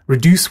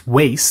 reduce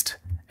waste,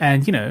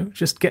 and,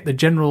 just get the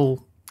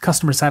general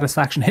customer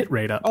satisfaction hit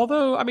rate up.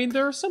 Although, I mean,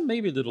 there are some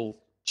maybe little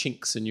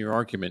chinks in your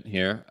argument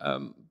here,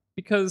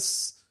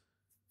 because,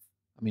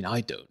 I mean, I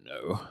don't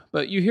know,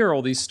 but you hear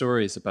all these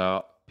stories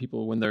about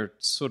people when they're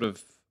sort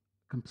of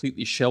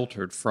completely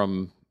sheltered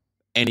from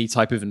any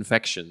type of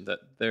infection, that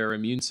their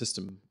immune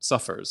system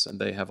suffers and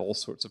they have all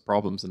sorts of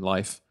problems in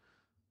life,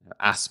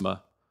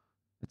 asthma,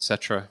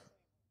 etc.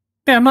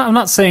 Yeah, I'm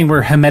not saying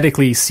we're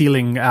hermetically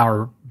sealing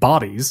our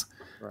bodies,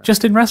 right.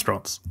 Just in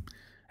restaurants.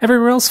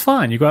 Everywhere else,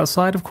 fine. You go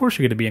outside, of course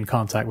you're going to be in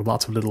contact with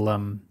lots of little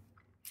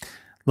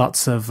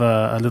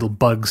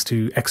bugs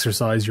to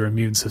exercise your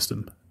immune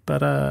system.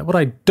 But what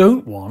I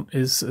don't want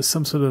is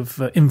some sort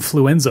of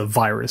influenza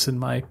virus in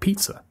my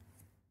pizza.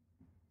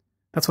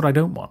 That's what I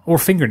don't want. Or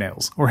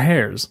fingernails, or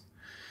hairs.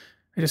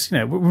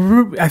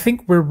 I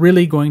think we're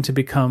really going to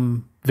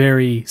become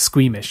very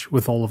squeamish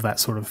with all of that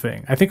sort of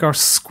thing. I think our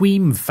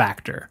squeam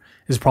factor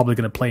is probably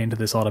going to play into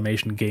this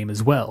automation game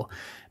as well.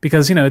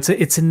 Because,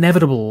 it's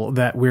inevitable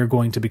that we're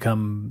going to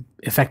become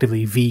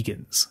effectively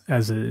vegans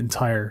as an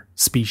entire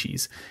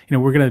species.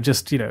 We're going to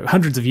just,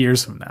 hundreds of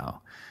years from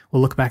now,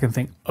 we'll look back and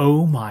think,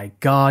 oh my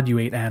God, you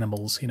ate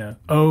animals.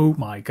 Oh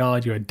my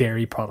God, you had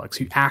dairy products.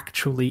 You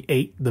actually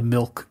ate the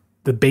milk,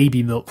 the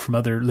baby milk from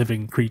other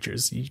living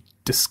creatures. You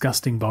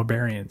disgusting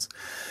barbarians.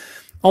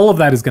 All of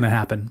that is going to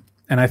happen.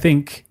 And I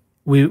think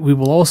we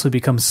will also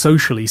become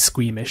socially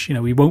squeamish.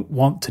 We won't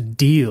want to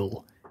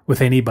deal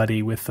with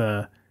anybody with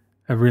a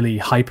really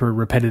hyper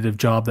repetitive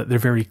job that they're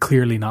very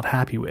clearly not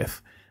happy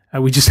with.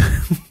 We just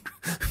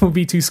will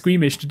be too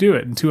squeamish to do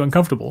it and too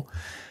uncomfortable.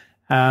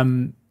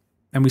 And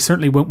we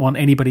certainly won't want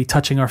anybody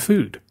touching our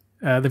food.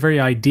 The very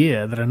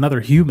idea that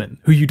another human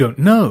who you don't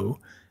know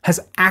has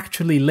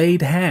actually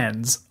laid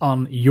hands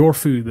on your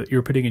food that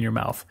you're putting in your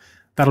mouth,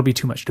 that'll be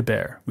too much to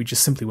bear. We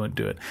just simply won't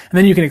do it. And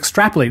then you can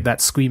extrapolate that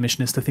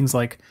squeamishness to things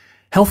like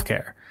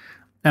healthcare.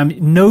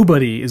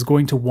 Nobody is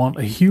going to want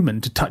a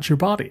human to touch your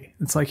body.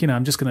 It's like,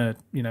 I'm just going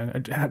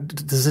to,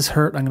 does this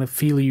hurt? I'm going to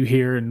feel you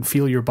here and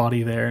feel your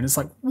body there. And it's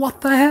like,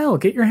 what the hell?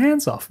 Get your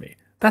hands off me.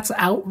 That's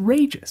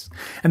outrageous.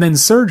 And then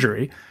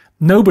surgery,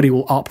 nobody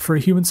will opt for a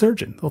human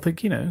surgeon. They'll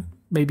think,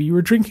 maybe you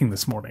were drinking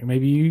this morning.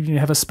 Maybe you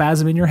have a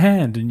spasm in your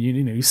hand and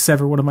you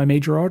sever one of my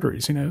major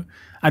arteries.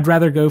 I'd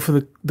rather go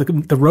for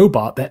the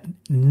robot that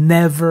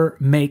never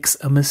makes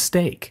a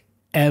mistake,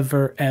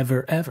 ever,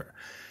 ever, ever,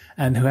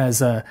 and who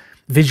has a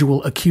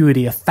visual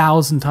acuity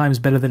 1,000 times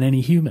better than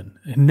any human.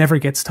 It never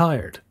gets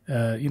tired.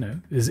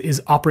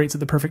 Is operates at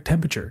the perfect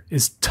temperature.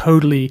 Is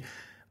totally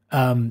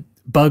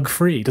bug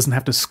free. Doesn't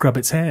have to scrub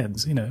its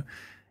hands.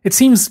 It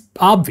seems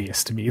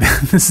obvious to me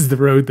that this is the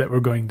road that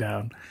we're going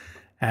down.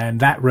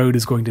 And that road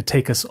is going to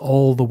take us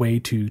all the way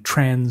to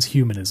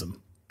transhumanism.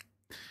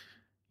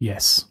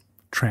 Yes,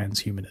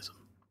 transhumanism.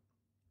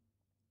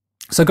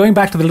 So going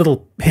back to the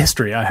little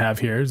history I have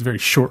here, it's a very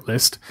short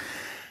list.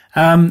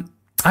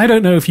 I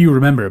don't know if you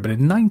remember, but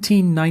in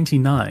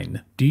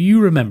 1999, do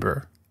you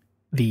remember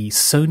the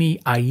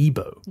Sony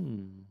Aibo?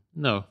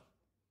 No.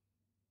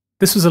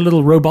 This was a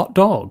little robot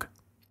dog.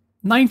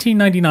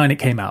 1999 it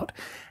came out.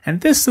 And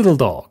this little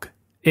dog,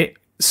 it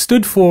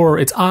stood for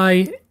its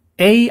AIBO,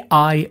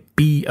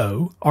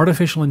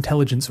 Artificial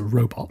Intelligence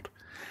Robot.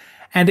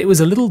 And it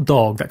was a little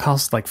dog that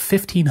cost like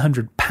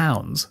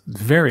 £1,500.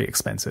 Very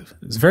expensive.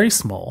 It was very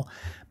small.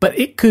 But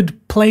it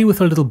could play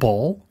with a little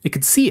ball. It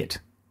could see it.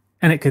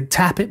 And it could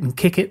tap it and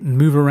kick it and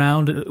move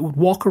around. And it would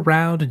walk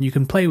around and you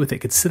can play with it. It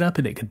could sit up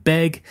and it could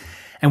beg.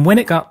 And when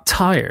it got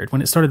tired,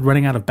 when it started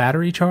running out of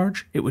battery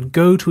charge, it would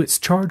go to its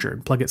charger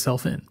and plug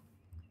itself in.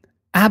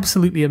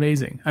 Absolutely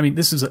amazing. I mean,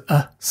 this was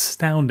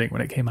astounding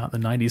when it came out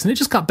in the 90s. And it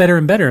just got better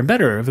and better and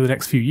better over the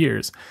next few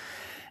years.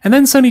 And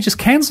then Sony just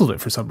cancelled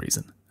it for some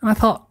reason. And I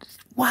thought,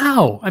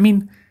 wow. I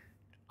mean,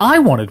 I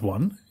wanted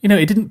one.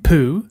 It didn't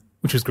poo,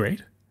 which was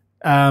great.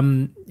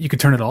 You could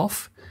turn it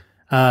off.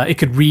 It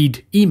could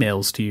read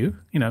emails to you.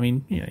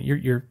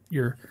 Your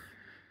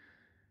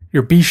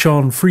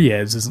Bichon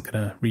Friez isn't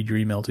going to read your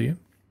email to you.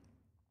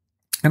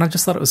 And I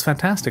just thought it was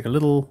fantastic. A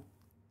little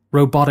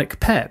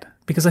robotic pet.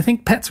 Because I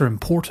think pets are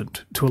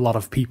important to a lot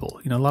of people.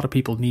 A lot of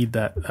people need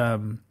that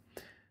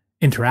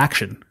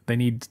interaction. They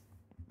need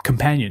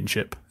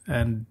companionship.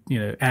 And,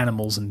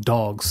 animals and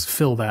dogs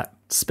fill that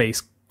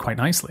space quite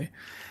nicely.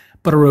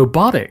 But a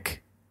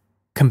robotic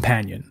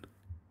companion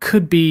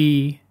could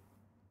be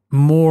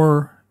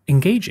more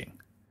engaging.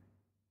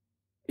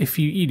 If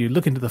you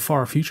look into the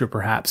far future,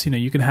 perhaps,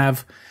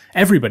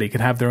 everybody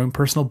could have their own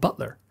personal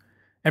butler.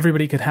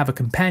 Everybody could have a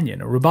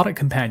companion, a robotic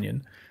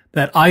companion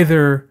that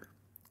either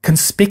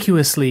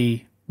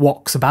conspicuously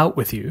walks about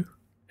with you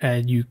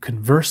and you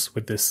converse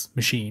with this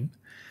machine,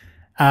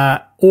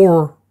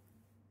 or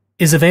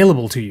is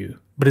available to you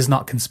but is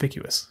not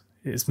conspicuous.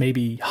 Is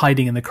maybe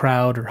hiding in the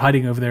crowd or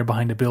hiding over there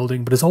behind a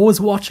building, but is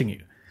always watching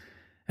you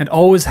and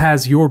always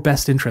has your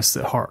best interests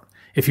at heart.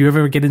 If you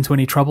ever get into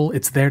any trouble,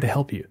 it's there to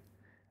help you.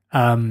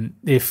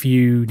 If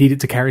you need it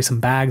to carry some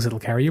bags, it'll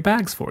carry your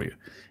bags for you.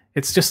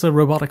 It's just a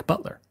robotic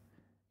butler.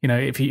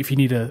 If you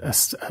need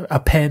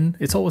a pen,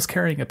 it's always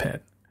carrying a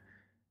pen.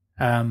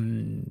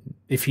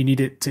 If you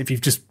need it, if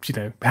you've just,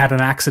 had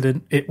an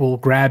accident, it will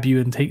grab you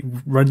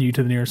and run you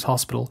to the nearest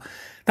hospital.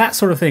 That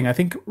sort of thing. I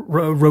think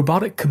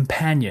robotic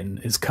companion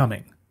is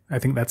coming. I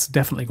think that's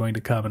definitely going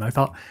to come. And I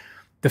thought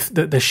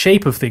the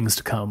shape of things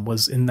to come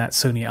was in that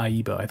Sony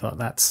Aibo. I thought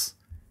that's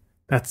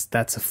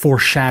a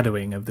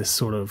foreshadowing of this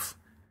sort of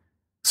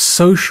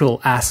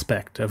social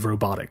aspect of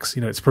robotics.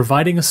 It's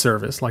providing a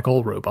service like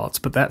all robots,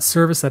 but that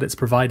service that it's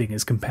providing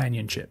is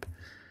companionship.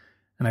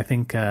 And I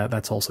think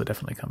that's also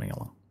definitely coming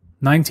along.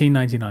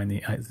 1999,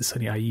 the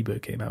Sony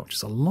Aibo came out, which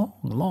is a long,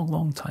 long,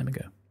 long time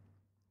ago.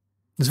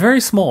 It's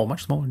very small,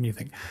 much smaller than you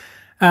think.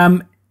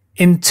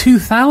 In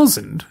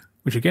 2000,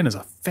 which again is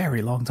a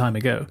very long time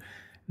ago,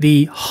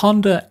 the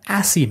Honda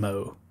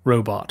Asimo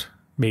robot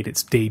made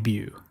its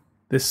debut.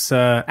 This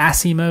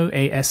Asimo,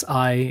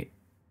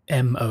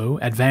 ASIMO,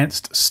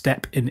 Advanced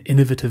Step in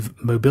Innovative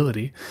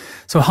Mobility.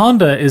 So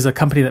Honda is a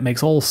company that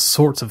makes all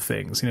sorts of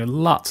things,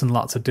 lots and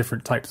lots of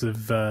different types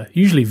of,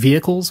 usually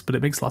vehicles, but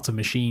it makes lots of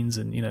machines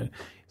and,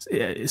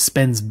 it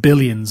spends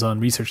billions on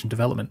research and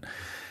development.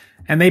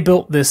 And they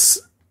built this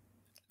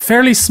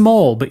fairly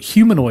small but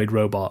humanoid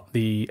robot,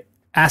 the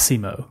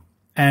Asimo,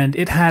 and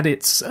it had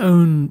its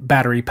own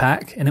battery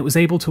pack and it was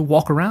able to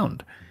walk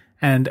around.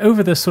 And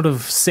over the sort of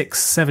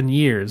 6-7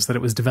 years that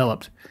it was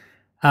developed,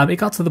 it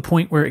got to the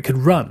point where it could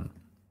run.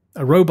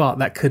 a robot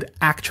that could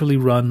actually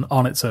run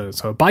on its own.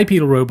 So a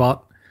bipedal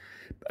robot,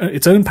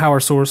 its own power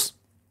source,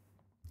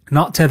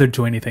 not tethered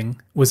to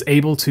anything, was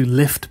able to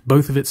lift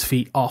both of its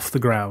feet off the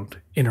ground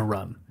in a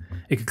run.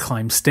 It could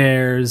climb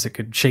stairs, it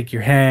could shake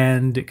your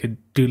hand, it could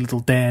do a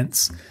little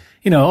dance.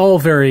 All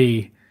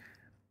very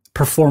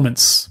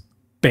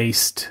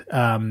performance-based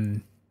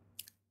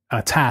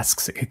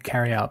tasks it could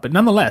carry out. But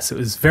nonetheless, it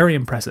was very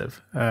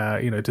impressive.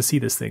 To see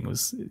this thing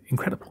was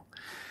incredible.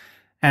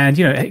 And,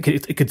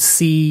 it could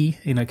see,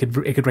 it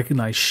could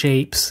recognize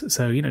shapes.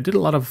 So, did a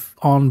lot of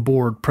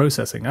onboard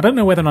processing. I don't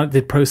know whether or not it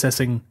did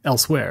processing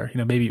elsewhere.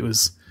 Maybe it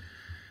was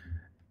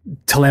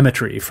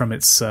telemetry from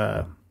its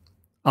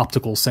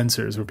optical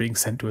sensors were being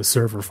sent to a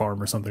server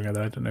farm or something like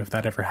that. I don't know if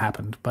that ever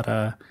happened.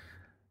 But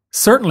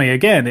certainly,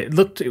 again, it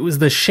was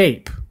the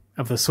shape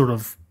of the sort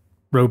of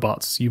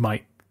robots you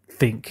might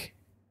think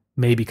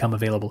may become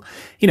available.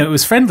 It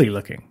was friendly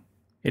looking.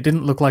 It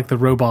didn't look like the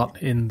robot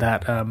in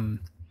that...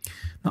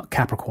 not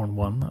Capricorn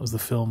 1. That was the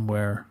film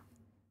where...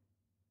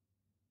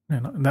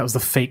 No, that was the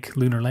fake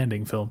lunar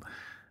landing film.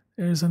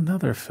 There's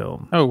another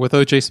film. Oh, with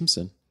O.J.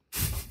 Simpson.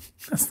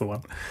 That's the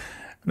one.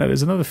 No,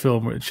 there's another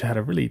film which had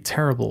a really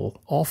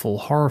terrible, awful,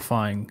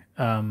 horrifying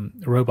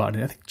robot.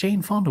 And I think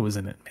Jane Fonda was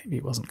in it. Maybe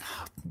it wasn't.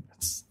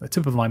 It's the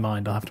tip of my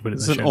mind. I'll have to put it in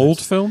the show notes. It's an old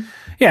film?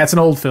 Yeah, it's an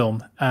old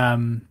film.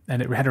 And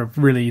it had a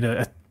really,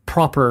 a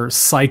proper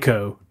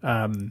psycho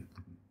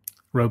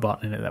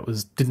robot in it that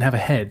didn't have a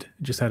head.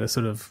 It just had a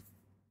sort of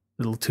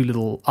two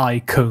little eye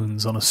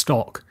cones on a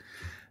stalk,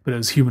 but it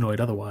was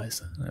humanoid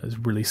otherwise. It was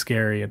really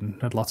scary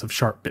and had lots of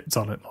sharp bits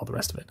on it and all the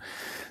rest of it.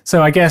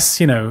 So I guess,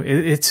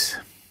 it's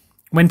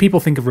when people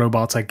think of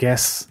robots, I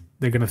guess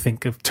they're going to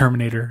think of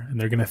Terminator, and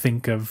they're going to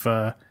think of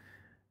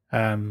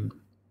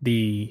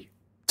the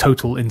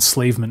total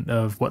enslavement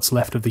of what's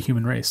left of the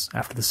human race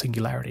after the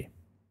singularity.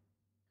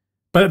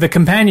 But the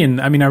companion,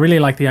 I really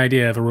like the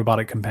idea of a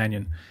robotic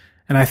companion.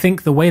 And I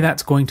think the way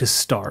that's going to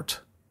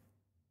start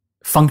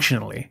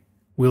functionally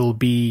will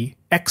be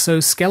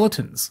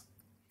exoskeletons.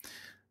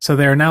 So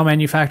they're now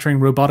manufacturing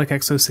robotic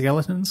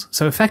exoskeletons.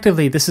 So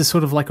effectively, this is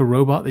sort of like a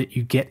robot that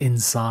you get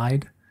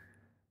inside.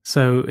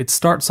 So it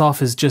starts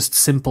off as just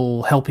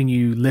simple helping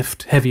you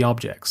lift heavy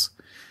objects.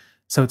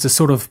 So it's a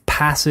sort of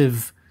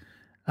passive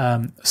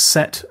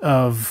set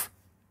of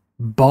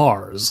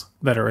bars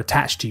that are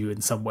attached to you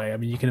in some way.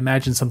 You can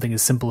imagine something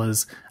as simple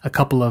as a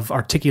couple of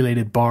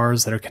articulated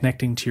bars that are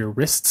connecting to your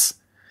wrists.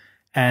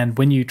 And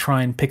when you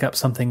try and pick up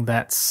something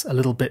that's a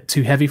little bit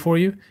too heavy for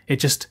you, it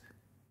just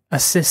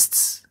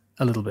assists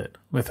a little bit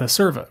with a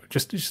servo. It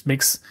just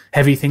makes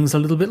heavy things a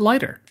little bit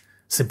lighter.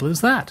 Simple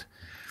as that.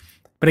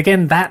 But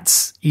again,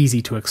 that's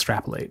easy to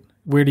extrapolate.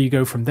 Where do you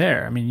go from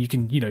there? You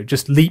can,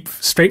 just leap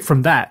straight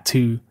from that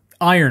to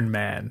Iron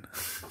Man.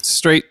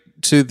 Straight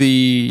to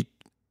the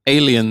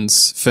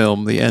Aliens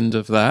film, the end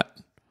of that.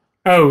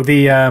 Oh,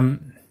 the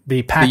packing,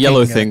 the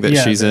yellow thing that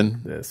she's in.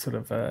 The sort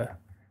of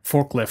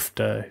forklift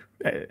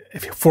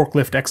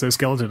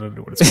exoskeleton, I don't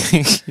know what it's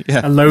called.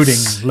 Yeah. A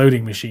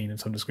loading machine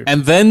of some description.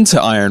 And then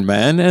to Iron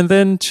Man, and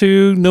then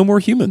to No More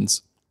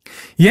Humans.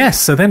 Yes,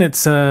 so then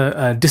it's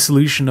a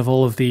dissolution of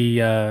all of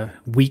the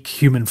weak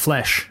human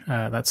flesh.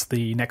 That's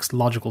the next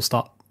logical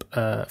stop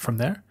from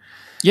there.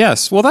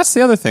 Yes, well, that's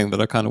the other thing that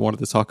I kind of wanted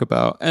to talk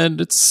about. And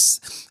this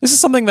is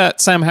something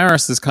that Sam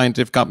Harris has kind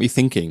of got me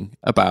thinking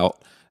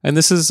about. And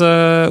this is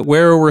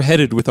where we're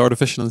headed with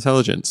artificial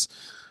intelligence.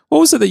 What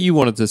was it that you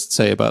wanted to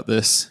say about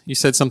this? You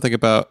said something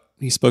about,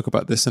 he spoke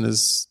about this in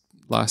his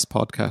last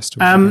podcast.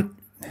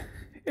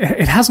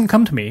 It hasn't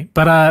come to me,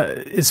 but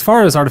as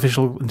far as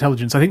artificial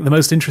intelligence, I think the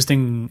most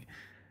interesting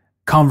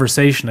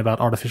conversation about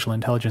artificial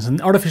intelligence,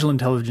 and artificial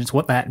intelligence,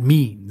 what that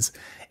means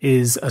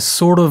is a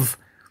sort of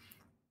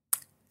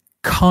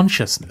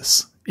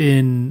consciousness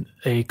in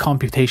a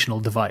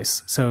computational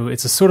device. So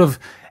it's a sort of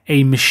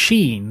a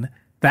machine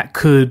that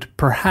could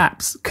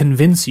perhaps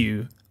convince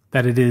you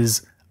that it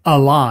is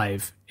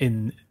alive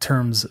in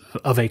terms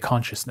of a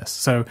consciousness.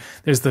 So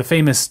there's the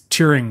famous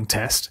Turing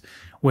test,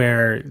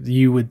 where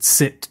you would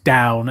sit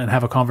down and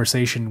have a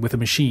conversation with a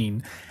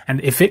machine,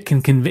 and if it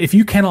can if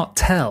you cannot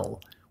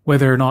tell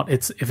whether or not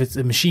if it's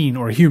a machine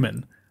or a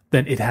human,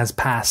 then it has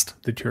passed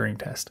the Turing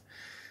test.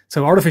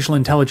 So artificial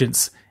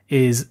intelligence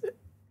is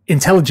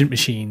intelligent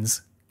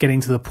machines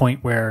getting to the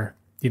point where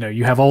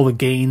you have all the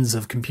gains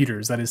of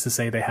computers. That is to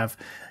say, they have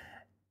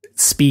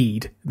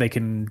speed. They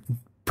can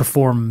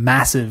perform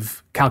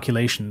massive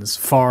calculations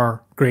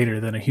far greater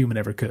than a human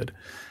ever could.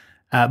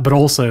 But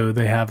also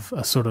they have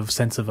a sort of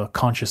sense of a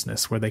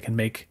consciousness where they can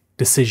make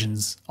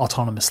decisions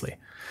autonomously.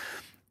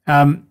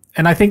 And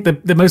I think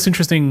the most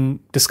interesting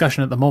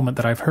discussion at the moment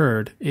that I've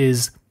heard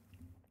is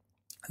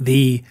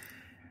the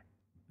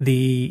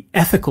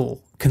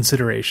ethical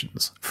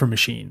considerations for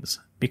machines.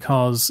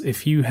 Because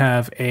if you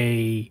have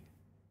a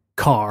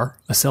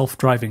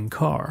self-driving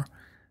car,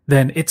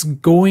 then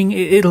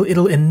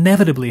it'll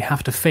inevitably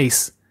have to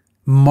face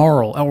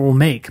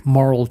make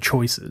moral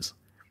choices.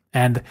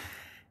 And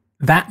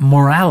that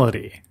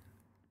morality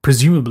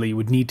presumably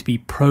would need to be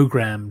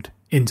programmed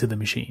into the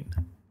machine.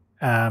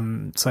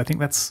 So I think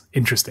that's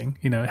interesting.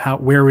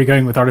 Where are we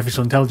going with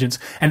artificial intelligence,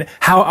 and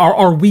how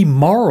are we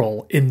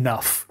moral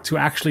enough to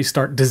actually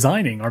start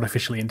designing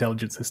artificially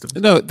intelligent systems?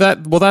 No,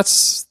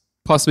 that's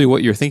possibly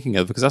what you're thinking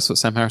of, because that's what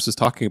Sam Harris was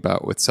talking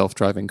about with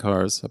self-driving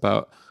cars,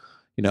 about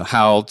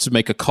how to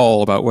make a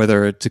call about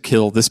whether to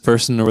kill this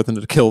person or whether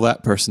to kill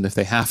that person if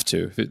they have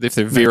to, if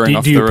they're veering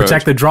off the road. Do you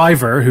protect the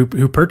driver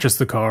who purchased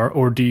the car,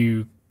 or do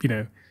you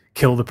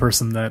kill the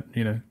person that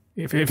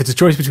if it's a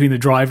choice between the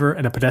driver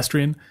and a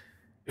pedestrian?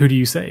 Who do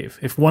you save?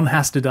 If one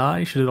has to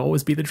die, should it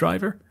always be the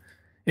driver?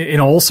 In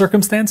all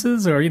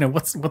circumstances? Or,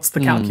 what's the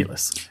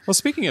calculus? Well,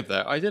 speaking of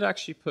that, I did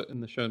actually put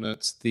in the show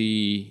notes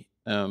the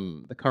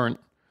current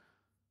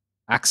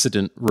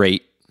accident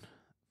rate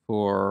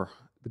for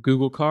the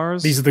Google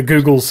cars. These are the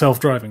Google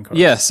self-driving cars.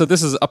 Yeah, so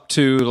this is up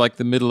to like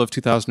the middle of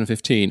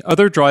 2015.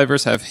 Other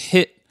drivers have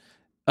hit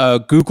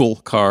Google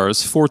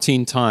cars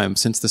 14 times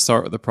since the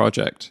start of the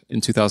project in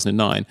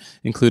 2009,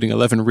 including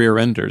 11 rear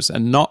enders,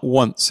 and not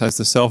once has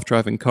the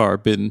self-driving car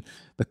been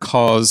the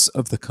cause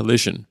of the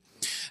collision.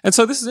 And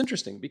so this is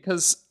interesting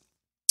because,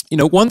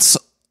 once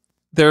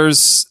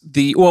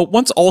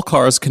all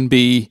cars can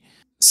be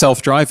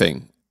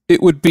self-driving,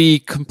 it would be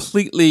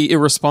completely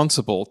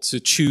irresponsible to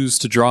choose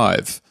to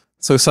drive.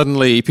 So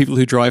suddenly people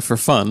who drive for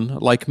fun,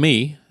 like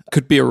me,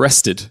 could be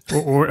arrested.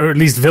 Or at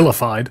least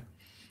vilified.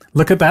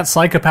 Look at that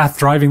psychopath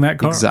driving that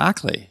car.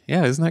 Exactly.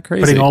 Yeah, isn't that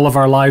crazy? Putting all of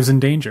our lives in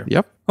danger.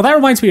 Yep. Well, that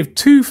reminds me of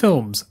two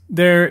films.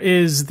 There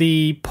is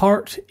the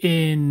part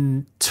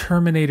in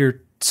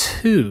Terminator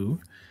 2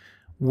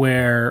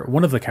 where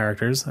one of the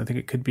characters, I think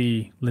it could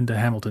be Linda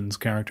Hamilton's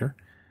character,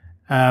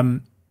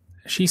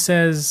 she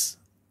says,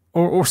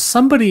 or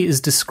somebody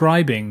is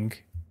describing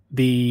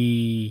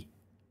the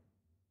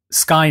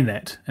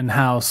Skynet and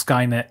how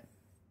Skynet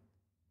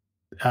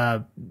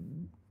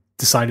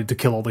decided to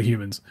kill all the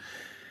humans.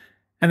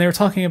 And they were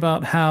talking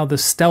about how the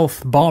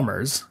stealth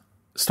bombers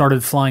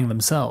started flying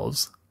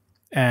themselves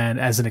and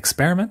as an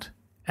experiment,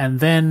 and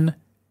then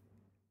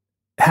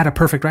had a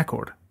perfect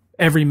record.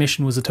 Every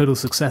mission was a total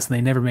success, and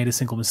they never made a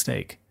single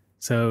mistake.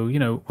 So,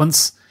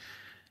 once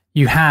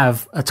you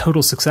have a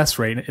total success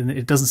rate and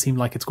it doesn't seem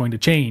like it's going to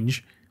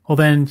change, well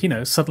then,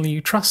 suddenly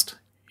you trust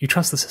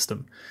the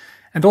system.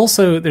 And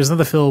also, there's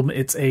another film,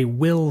 it's a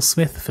Will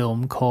Smith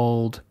film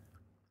called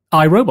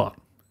I, Robot,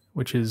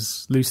 which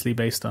is loosely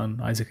based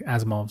on Isaac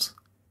Asimov's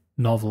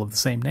novel of the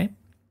same name.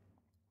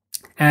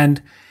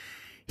 And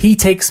he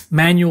takes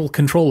manual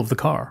control of the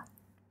car.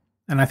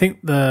 And I think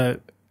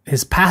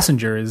his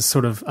passenger is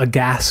sort of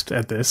aghast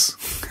at this.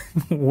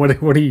 What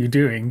are you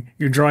doing?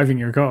 You're driving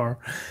your car.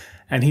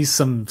 And he's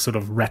some sort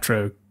of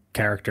retro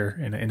character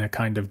in a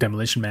kind of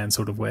Demolition Man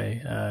sort of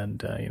way.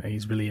 And,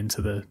 he's really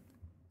into the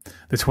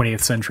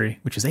 20th century,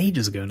 which is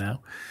ages ago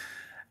now.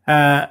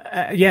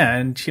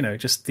 And,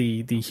 just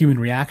the human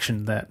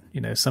reaction that,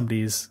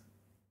 somebody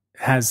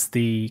has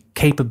the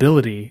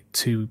capability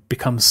to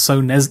become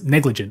so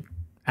negligent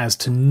as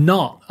to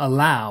not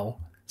allow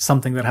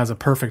something that has a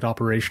perfect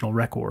operational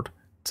record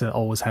to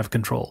always have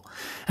control.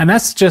 And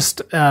that's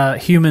just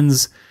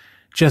humans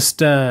just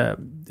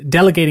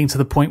delegating to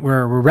the point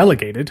where we're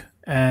relegated,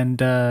 and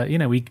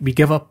we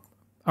give up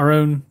our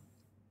own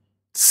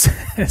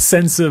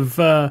sense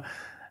of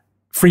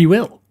free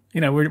will.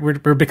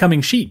 We're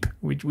becoming sheep.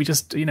 We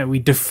just we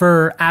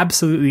defer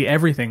absolutely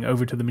everything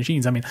over to the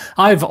machines. I mean,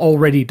 I've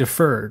already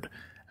deferred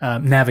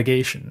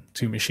navigation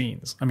to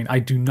machines. I mean, I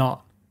do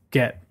not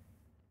get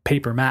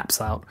paper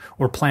maps out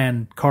or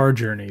plan car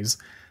journeys.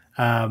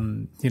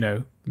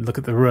 Look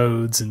at the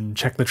roads and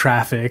check the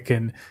traffic,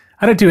 and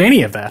I don't do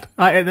any of that.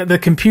 The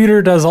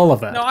computer does all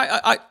of that. No,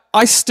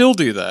 I still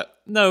do that.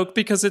 No,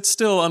 because it's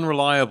still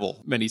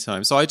unreliable many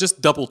times. So I just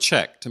double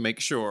check to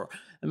make sure.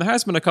 And there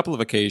has been a couple of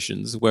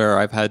occasions where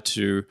I've had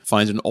to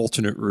find an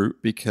alternate route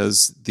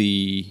because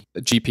the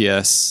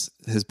GPS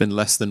has been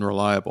less than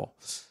reliable.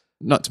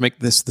 Not to make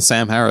this the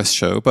Sam Harris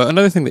show, but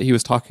another thing that he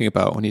was talking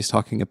about when he's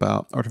talking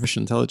about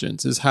artificial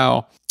intelligence is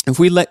how if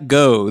we let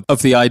go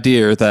of the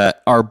idea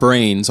that our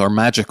brains are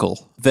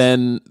magical,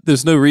 then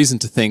there's no reason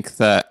to think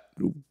that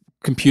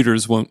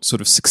computers won't sort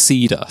of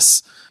succeed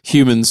us.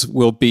 Humans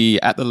will be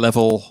at the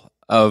level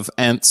of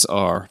ants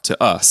are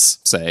to us,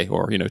 say,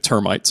 or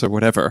termites or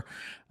whatever.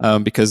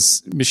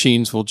 Because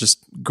machines will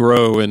just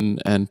grow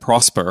and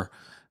prosper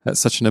at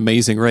such an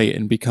amazing rate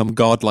and become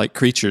godlike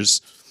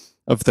creatures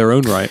of their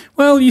own right.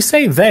 Well, you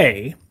say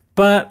they,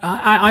 but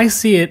I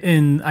see it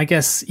in, I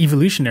guess,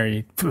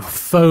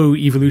 faux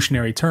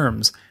evolutionary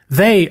terms.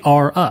 They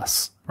are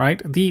us,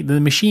 right? The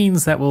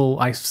machines that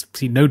I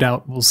see no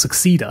doubt will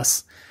succeed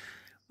us.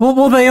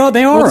 Well, they are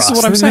us. This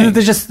is what I'm saying.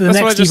 They're just the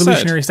next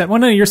evolutionary step. Well,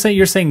 no, you're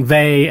saying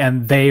they,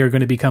 and they are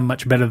going to become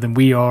much better than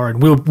we are,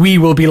 and we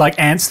will be like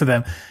ants to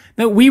them.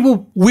 No,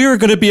 we're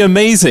going to be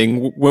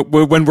amazing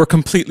when we're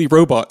completely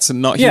robots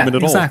and not human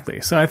at all.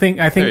 Exactly. So I think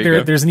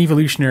there's an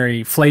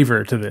evolutionary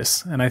flavor to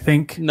this, and I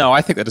think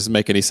that doesn't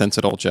make any sense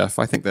at all, Jeff.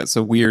 I think that's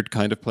a weird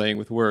kind of playing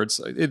with words.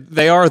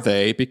 They are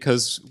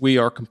because we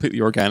are completely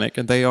organic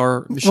and they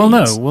are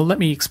machines. Well, let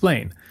me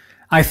explain.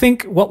 I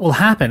think what will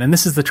happen, and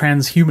this is the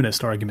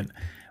transhumanist argument,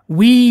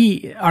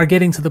 we are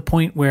getting to the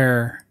point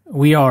where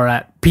we are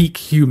at peak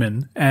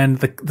human, and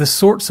the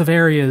sorts of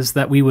areas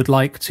that we would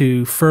like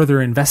to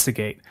further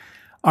investigate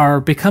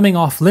are becoming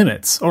off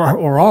limits, or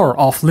are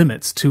off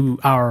limits to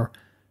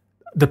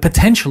the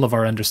potential of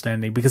our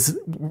understanding, because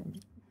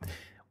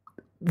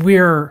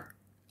we're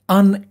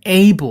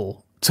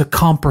unable to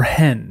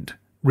comprehend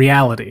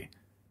reality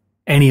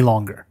any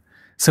longer.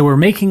 So we're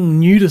making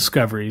new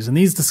discoveries, and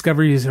these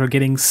discoveries are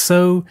getting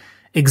so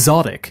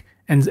exotic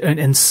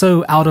and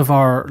so out of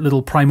our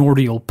little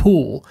primordial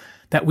pool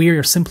that we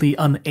are simply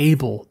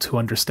unable to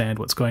understand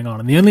what's going on.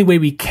 And the only way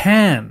we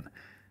can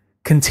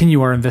continue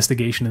our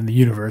investigation in the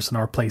universe and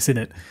our place in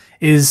it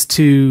is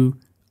to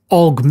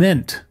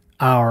augment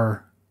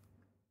our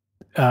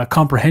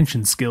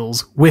comprehension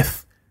skills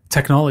with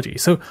technology.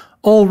 So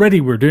already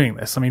we're doing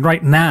this. I mean,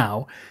 right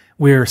now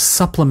we're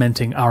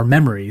supplementing our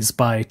memories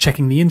by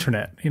checking the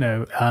internet.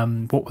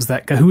 What was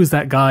that guy? Who was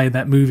that guy in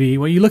that movie?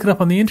 Well, you look it up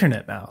on the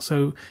internet now.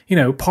 So,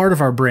 part of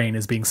our brain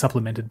is being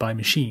supplemented by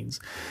machines.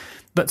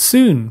 But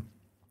soon,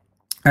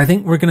 I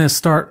think we're going to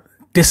start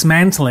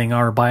dismantling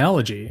our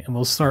biology, and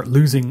we'll start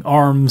losing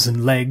arms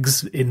and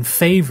legs in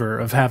favor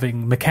of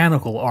having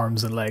mechanical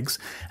arms and legs.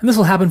 And this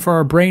will happen for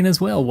our brain as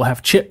well. We'll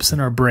have chips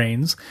in our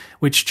brains,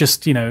 which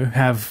just,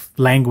 have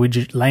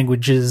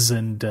languages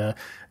and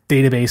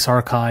database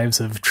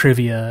archives of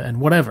trivia and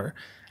whatever.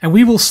 And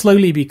we will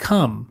slowly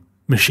become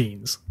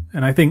machines.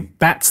 And I think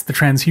that's the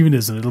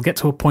transhumanism. It'll get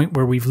to a point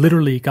where we've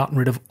literally gotten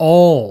rid of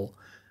all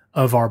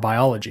of our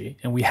biology,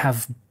 and we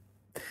have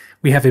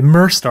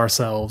immersed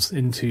ourselves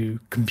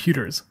into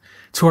computers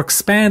to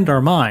expand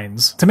our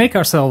minds, to make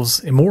ourselves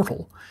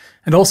immortal,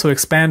 and also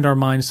expand our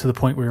minds to the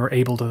point where we're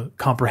able to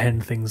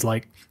comprehend things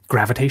like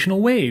gravitational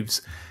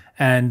waves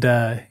and,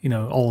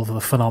 all of the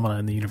phenomena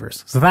in the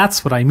universe. So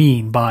that's what I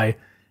mean by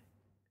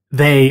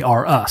they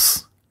are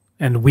us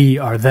and we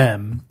are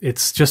them.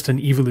 It's just an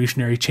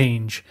evolutionary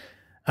change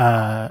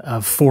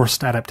of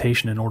forced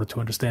adaptation in order to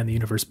understand the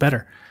universe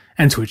better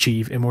and to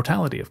achieve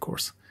immortality, of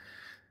course.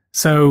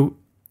 So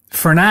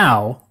for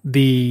now,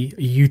 the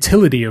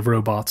utility of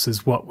robots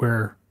is what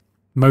we're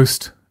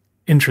most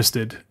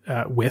interested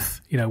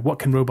with. What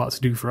can robots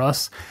do for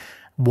us?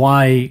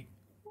 Why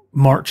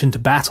march into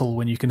battle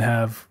when you can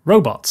have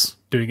robots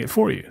doing it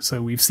for you?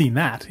 So we've seen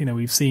that.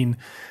 We've seen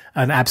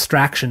an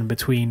abstraction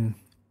between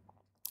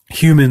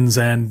humans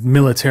and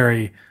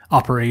military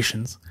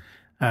operations,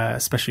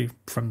 especially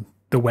from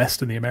the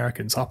West and the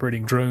Americans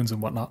operating drones and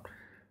whatnot.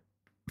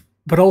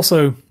 But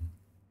also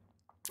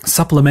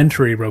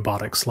supplementary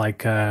robotics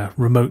like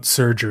remote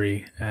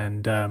surgery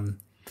and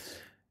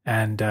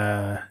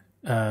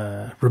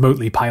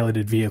remotely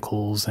piloted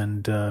vehicles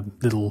and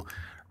little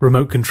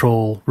remote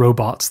control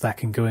robots that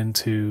can go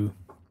into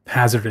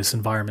hazardous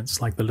environments,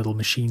 like the little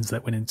machines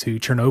that went into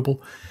Chernobyl.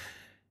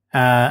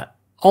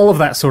 All of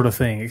that sort of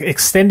thing,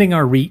 extending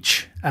our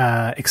reach,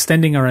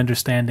 extending our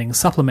understanding,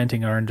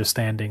 supplementing our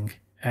understanding,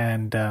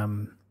 and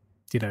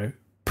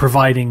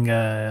providing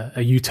a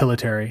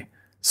utilitarian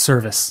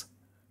service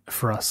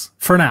for us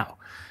for now.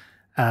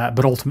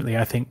 But ultimately,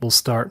 I think we'll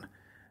start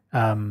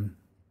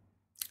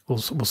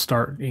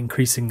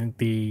increasing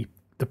the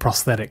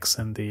prosthetics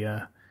and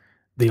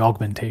the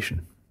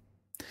augmentation.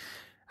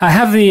 I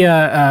have the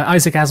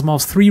Isaac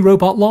Asimov's 3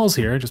 robot laws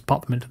here. I just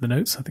popped them into the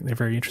notes. I think they're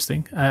very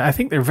interesting. I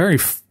think they're very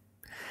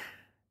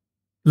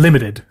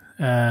limited,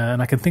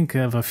 and I can think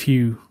of a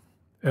few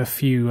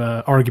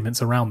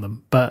arguments around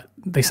them, but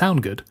they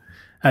sound good.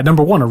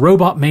 Number 1, a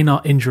robot may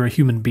not injure a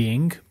human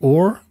being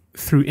or,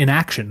 through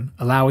inaction,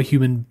 allow a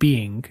human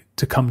being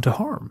to come to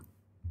harm.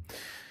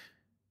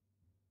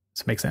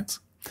 Does it make sense?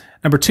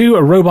 Number 2,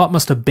 a robot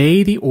must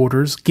obey the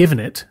orders given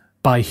it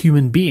by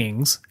human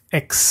beings,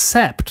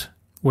 except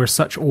where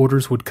such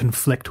orders would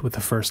conflict with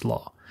the first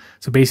law.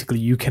 So basically,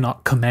 you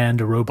cannot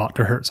command a robot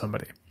to hurt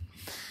somebody.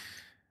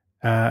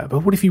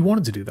 But what if you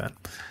wanted to do that?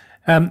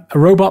 A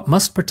robot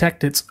must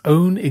protect its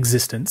own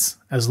existence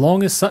as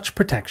long as such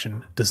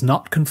protection does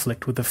not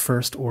conflict with the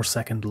first or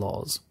second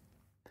laws.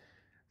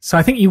 So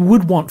I think you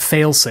would want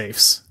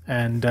fail-safes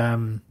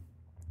and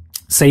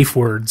safe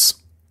words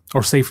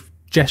or safe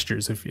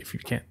gestures if you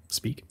can't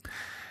speak.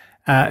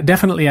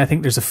 Definitely, I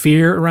think there's a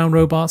fear around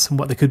robots and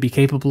what they could be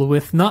capable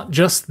with. Not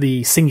just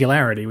the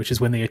singularity, which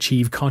is when they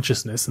achieve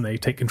consciousness and they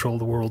take control of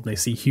the world and they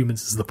see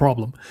humans as the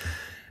problem.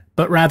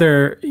 But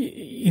rather,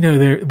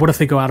 what if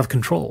they go out of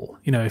control?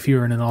 If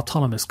you're in an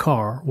autonomous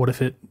car, what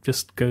if it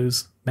just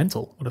goes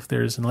mental? What if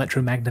there's an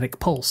electromagnetic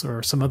pulse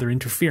or some other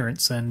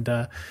interference and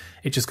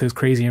it just goes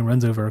crazy and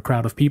runs over a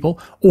crowd of people?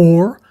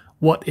 Or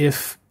what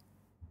if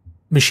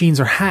machines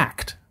are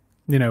hacked?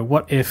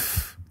 What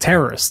if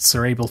terrorists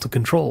are able to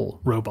control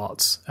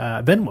robots?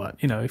 Then what?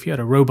 If you had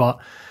a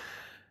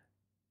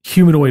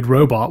humanoid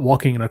robot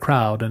walking in a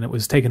crowd and it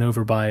was taken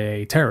over by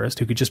a terrorist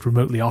who could just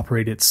remotely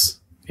operate its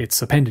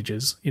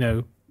appendages,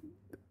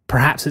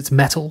 perhaps it's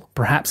metal,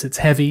 perhaps it's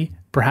heavy,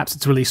 perhaps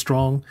it's really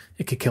strong,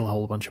 it could kill a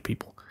whole bunch of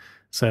people.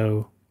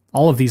 So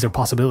all of these are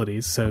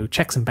possibilities. So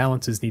checks and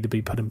balances need to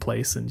be put in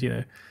place,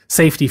 and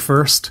safety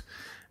first.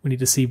 We need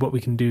to see what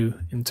we can do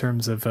in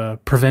terms of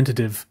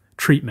preventative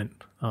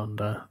treatment on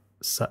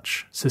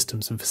such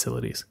systems and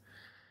facilities.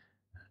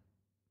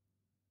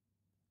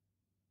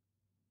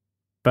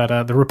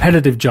 But the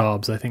repetitive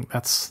jobs, I think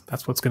that's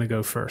what's going to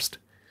go first.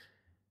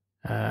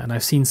 And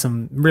I've seen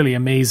some really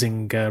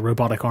amazing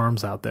robotic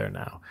arms out there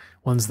now.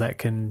 Ones that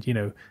can,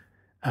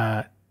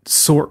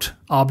 sort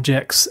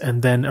objects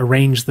and then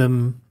arrange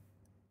them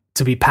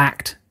to be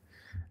packed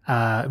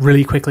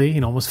really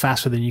quickly, almost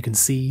faster than you can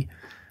see.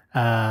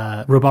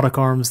 Robotic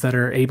arms that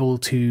are able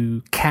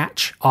to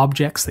catch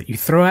objects that you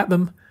throw at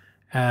them.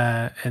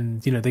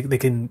 And they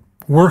can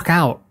work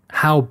out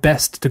how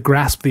best to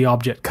grasp the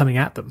object coming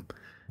at them.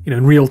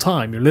 In real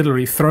time, you're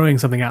literally throwing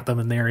something at them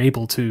and they're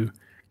able to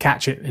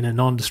catch it in a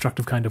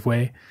non-destructive kind of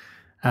way.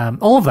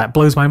 All of that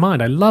blows my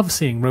mind. I love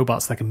seeing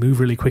robots that can move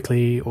really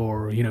quickly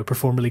or,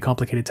 perform really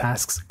complicated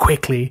tasks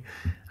quickly.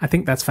 I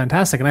think that's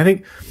fantastic. And I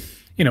think,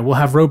 we'll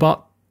have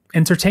robot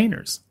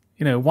entertainers.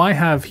 Why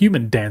have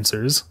human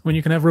dancers when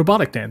you can have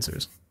robotic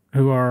dancers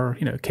who are,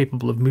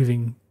 capable of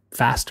moving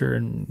faster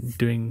and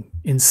doing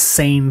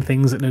insane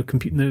things that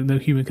no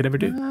human could ever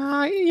do?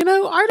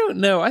 I don't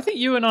know. I think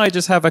you and I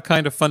just have a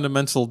kind of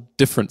fundamental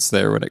difference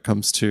there when it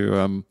comes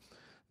to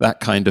that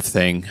kind of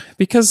thing.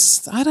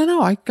 Because, I don't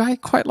know, I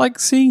quite like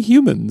seeing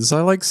humans.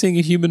 I like seeing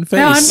a human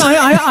face.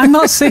 Yeah, I'm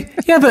not saying...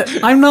 Yeah,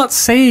 but I'm not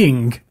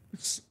saying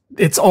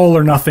it's all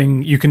or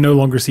nothing. You can no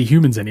longer see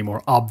humans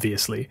anymore,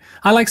 obviously.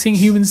 I like seeing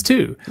humans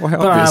too. Well,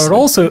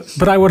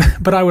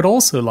 but I would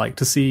also like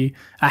to see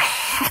a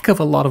heck of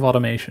a lot of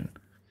automation.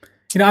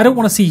 I don't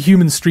want to see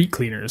human street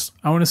cleaners.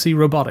 I want to see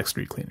robotic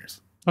street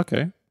cleaners.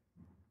 Okay.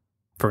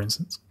 For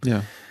instance.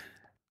 Yeah.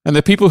 And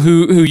the people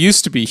who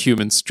used to be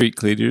human street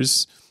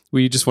cleaners,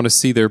 we just want to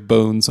see their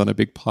bones on a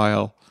big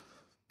pile.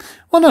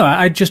 Well, no,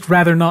 I'd just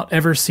rather not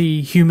ever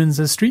see humans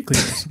as street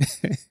cleaners.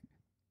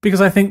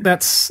 Because I think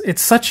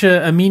it's such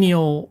a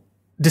menial,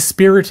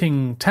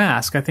 dispiriting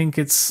task. I think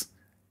it's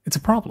a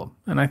problem.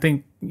 And I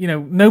think,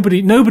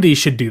 nobody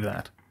should do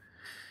that.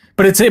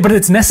 But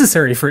it's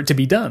necessary for it to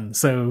be done.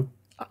 So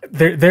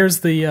there's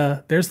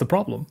the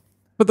problem.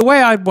 But the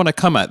way I'd want to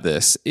come at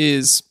this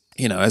is,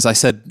 as I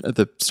said at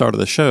the start of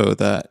the show,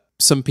 that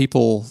some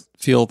people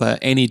feel that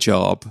any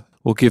job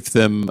will give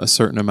them a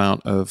certain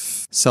amount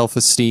of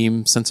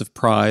self-esteem, sense of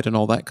pride, and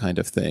all that kind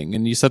of thing.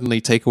 And you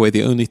suddenly take away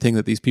the only thing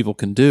that these people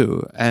can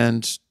do.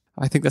 And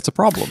I think that's a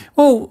problem.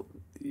 Well,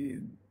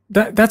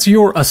 that's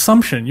your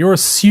assumption. You're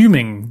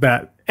assuming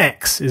that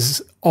X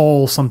is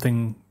all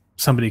something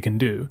somebody can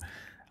do.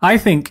 I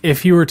think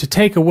if you were to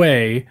take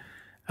away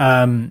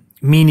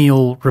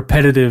menial,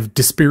 repetitive,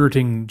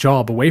 dispiriting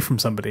job away from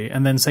somebody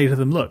and then say to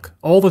them, look,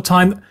 all the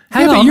time...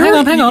 Hang on.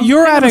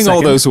 You're adding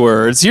all those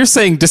words. You're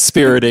saying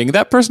dispiriting.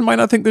 That person might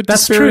not think they're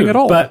dispiriting at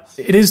all. But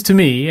it is to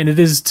me, and it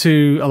is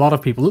to a lot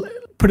of people.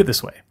 Put it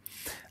this way.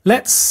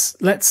 Let's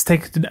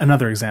take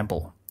another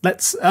example.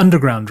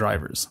 Underground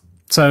drivers.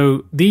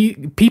 So the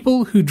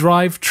people who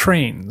drive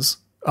trains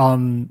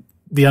on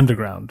the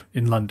underground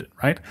in London,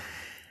 right?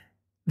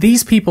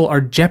 These people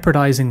are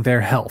jeopardizing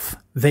their health.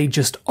 They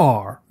just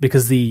are,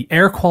 because the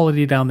air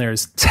quality down there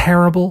is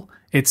terrible.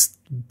 It's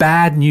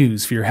bad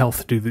news for your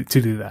health to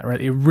do that, right?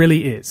 It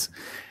really is.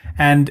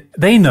 And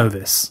they know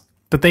this,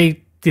 but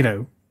they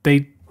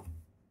make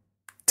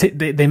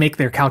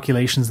their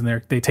calculations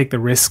and they take the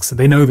risks.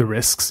 They know the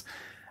risks.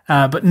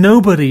 But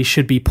nobody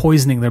should be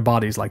poisoning their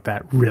bodies like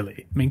that,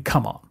 really. I mean,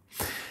 come on.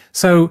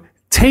 So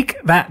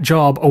take that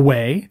job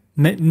away.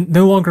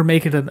 No longer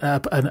make it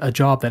a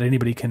job that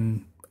anybody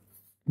can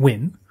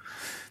win.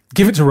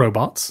 Give it to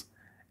robots.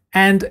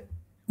 And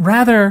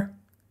rather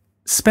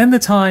spend the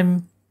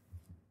time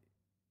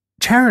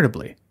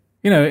charitably.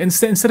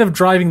 Instead of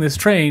driving this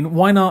train,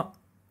 why not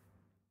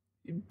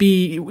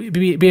be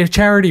a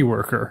charity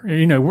worker?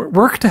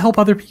 Work to help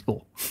other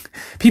people.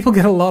 People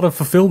get a lot of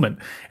fulfillment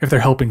if they're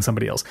helping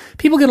somebody else.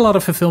 People get a lot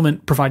of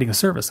fulfillment providing a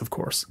service, of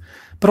course,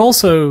 but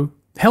also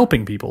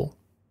helping people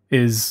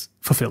is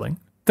fulfilling.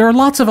 There are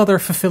lots of other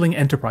fulfilling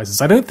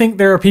enterprises. I don't think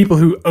there are people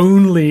who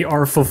only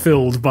are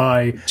fulfilled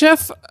by...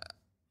 Jeff,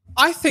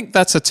 I think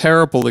that's a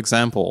terrible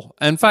example.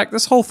 In fact,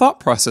 this whole thought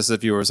process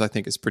of yours, I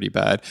think, is pretty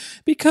bad.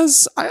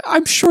 Because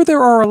I'm sure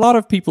there are a lot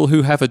of people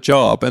who have a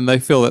job and they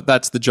feel that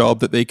that's the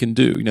job that they can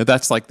do.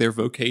 That's like their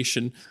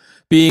vocation.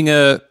 Being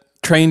a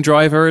train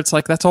driver, it's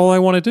like, that's all I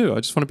want to do. I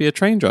just want to be a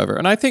train driver.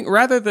 And I think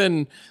rather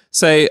than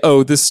say,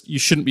 you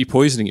shouldn't be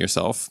poisoning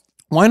yourself,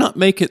 why not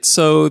make it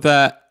so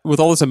that with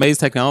all this amazing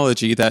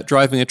technology that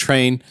driving a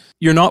train,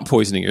 you're not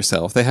poisoning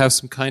yourself. They have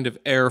some kind of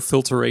air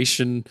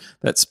filtration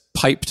that's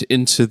piped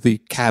into the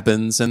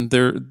cabins, and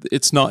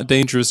it's not a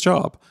dangerous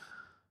job.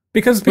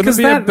 Because what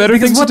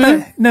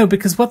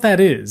that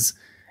is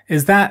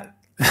that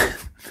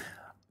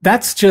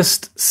that's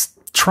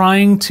just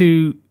trying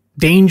to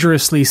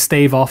dangerously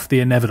stave off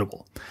the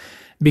inevitable.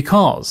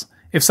 Because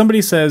if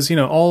somebody says,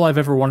 all I've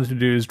ever wanted to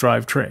do is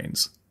drive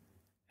trains,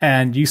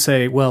 and you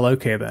say, well,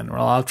 okay then,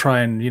 well, I'll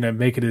try and,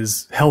 make it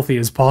as healthy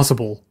as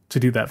possible to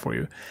do that for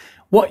you.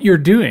 What you're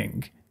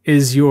doing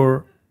is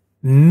you're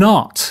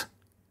not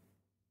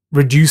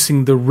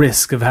reducing the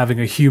risk of having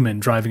a human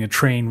driving a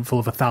train full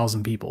of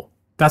 1,000 people.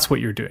 That's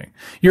what you're doing.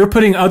 You're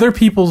putting other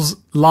people's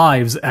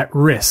lives at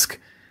risk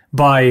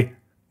by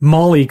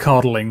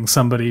mollycoddling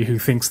somebody who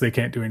thinks they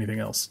can't do anything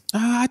else.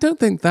 I don't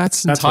think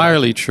that's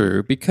entirely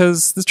true,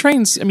 because the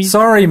trains, I mean...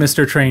 Sorry,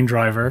 Mr. Train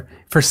Driver.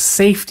 For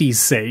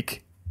safety's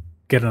sake,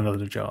 get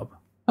another job.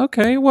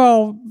 Okay,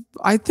 well,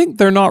 I think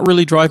they're not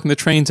really driving the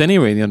trains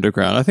anyway in the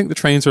underground. I think the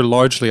trains are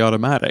largely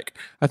automatic.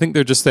 I think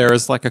they're just there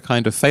as like a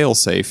kind of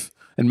fail-safe,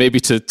 and maybe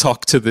to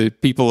talk to the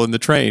people in the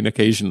train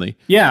occasionally.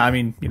 Yeah, I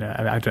mean,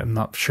 I'm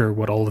not sure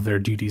what all of their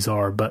duties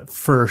are, but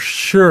for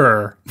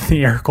sure,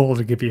 the air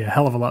quality could be a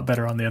hell of a lot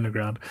better on the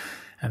underground.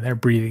 And they're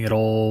breathing it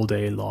all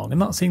day long and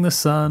not seeing the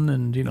sun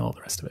and, all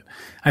the rest of it.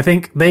 I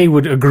think they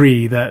would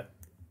agree that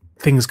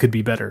things could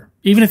be better,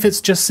 even if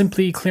it's just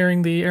simply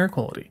clearing the air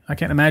quality. I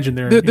can't imagine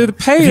the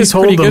pay is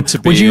pretty good to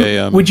be.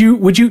 Would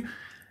you?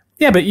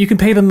 Yeah, but you can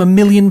pay them £1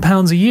 million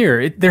a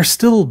year. They're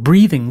still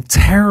breathing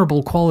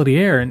terrible quality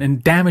air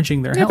and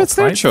damaging their health. But it's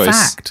their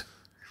choice. Fact.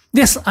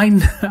 Yes,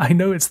 I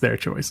know it's their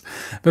choice,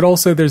 but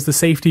also there's the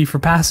safety for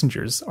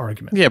passengers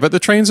argument. Yeah, but the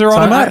trains are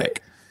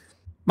automatic.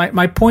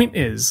 My point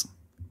is,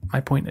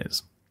 I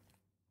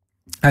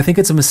think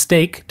it's a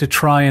mistake to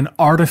try and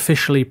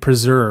artificially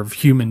preserve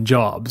human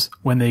jobs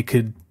when they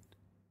could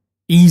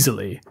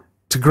easily,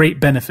 to great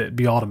benefit,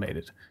 be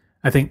automated.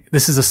 I think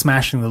this is a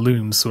smashing the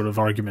looms sort of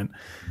argument.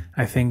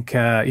 I think,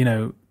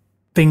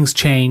 things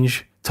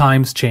change,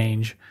 times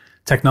change,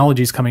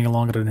 technology is coming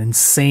along at an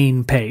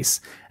insane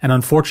pace, and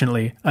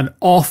unfortunately, an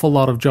awful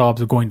lot of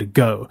jobs are going to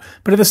go.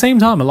 But at the same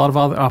time, a lot of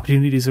other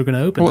opportunities are going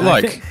to open.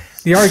 Well,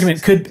 the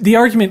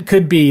argument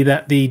could be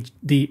that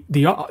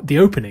the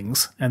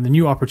openings and the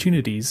new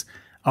opportunities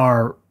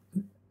are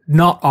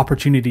not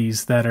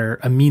opportunities that are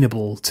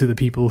amenable to the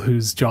people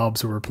whose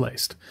jobs were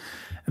replaced.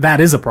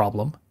 That is a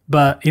problem.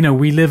 But,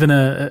 we live in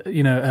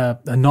a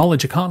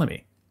knowledge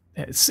economy.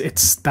 That's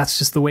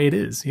just the way it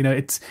is.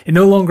 It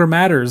no longer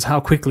matters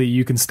how quickly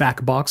you can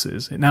stack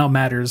boxes. It now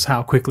matters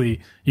how quickly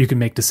you can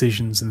make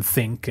decisions and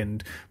think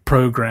and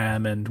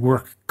program and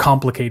work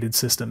complicated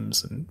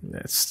systems. And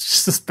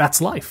it's just,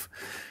 that's life.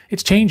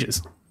 It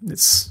changes.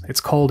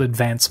 It's called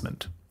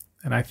advancement.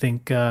 And I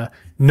think,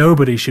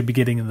 nobody should be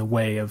getting in the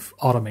way of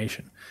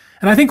automation.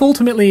 And I think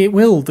ultimately it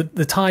will,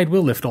 the tide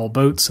will lift all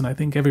boats, and I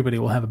think everybody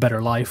will have a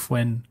better life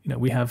when,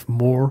 we have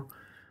more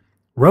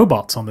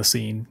robots on the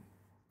scene,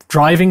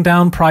 driving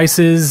down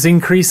prices,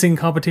 increasing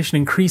competition,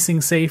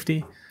 increasing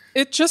safety.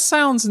 It just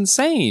sounds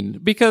insane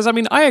because,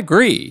 I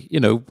agree.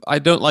 I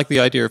don't like the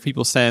idea of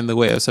people standing in the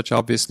way of such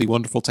obviously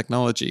wonderful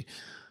technology.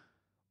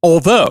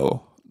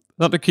 Although,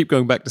 not to keep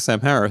going back to Sam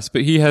Harris,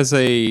 but he has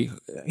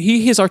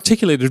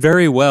articulated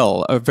very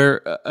well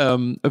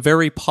a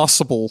very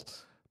possible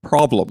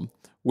problem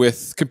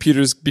with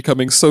computers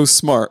becoming so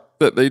smart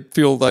that they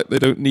feel like they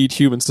don't need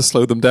humans to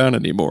slow them down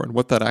anymore, and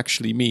what that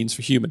actually means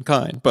for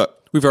humankind.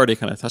 But we've already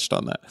kind of touched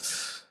on that.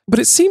 But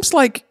it seems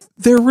like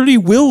there really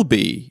will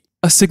be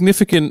a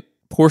significant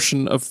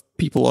portion of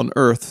people on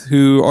Earth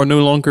who are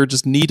no longer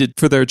just needed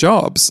for their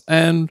jobs.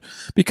 And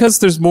because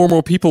there's more and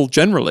more people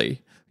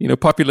generally,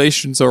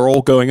 populations are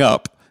all going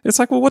up. It's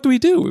like, well, what do we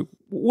do?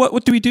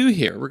 What do we do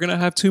here? We're going to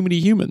have too many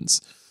humans.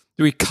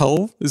 Do we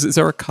cull? Is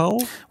there a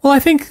cull? Well, I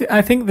think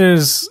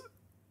there's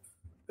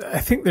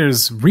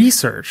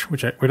research,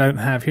 which I don't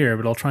have here,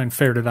 but I'll try and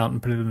ferret it out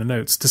and put it in the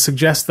notes, to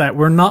suggest that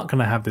we're not going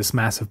to have this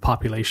massive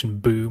population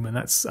boom, and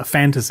that's a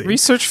fantasy.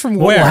 Research from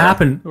what where? Will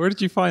happen? Where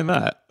did you find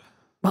that?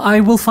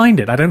 I will find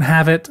it. I don't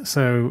have it,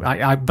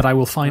 but I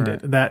will find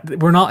it. That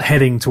we're not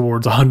heading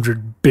towards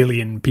 100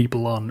 billion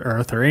people on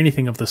Earth or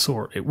anything of the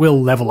sort. It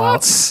will level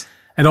out.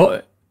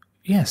 And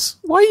yes.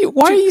 Why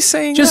are you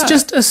saying that?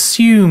 Just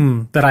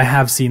assume that I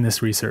have seen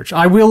this research.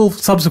 I will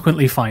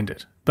subsequently find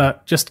it,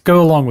 but just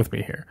go along with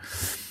me here.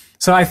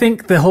 So I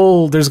think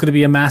there's going to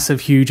be a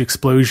massive, huge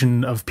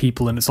explosion of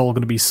people, and it's all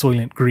going to be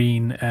Soylent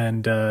Green,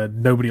 and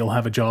nobody will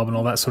have a job, and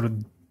all that sort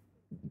of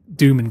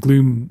doom and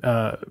gloom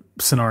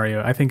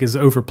scenario, I think, is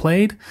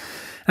overplayed.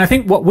 And I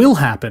think what will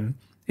happen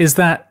is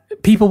that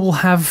people will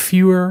have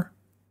fewer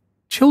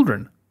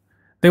children.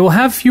 They will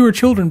have fewer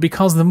children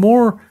because the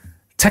more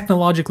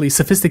technologically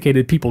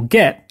sophisticated people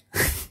get,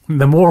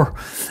 the more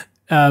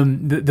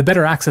the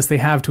better access they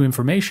have to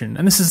information.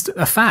 And this is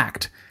a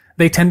fact.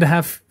 They tend to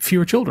have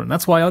fewer children.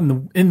 That's why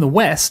in the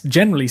West,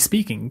 generally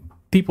speaking,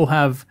 people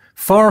have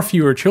far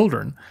fewer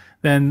children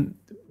than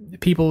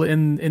people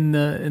in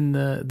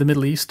the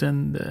Middle East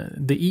and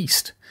the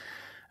East,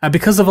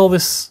 because of all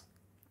this,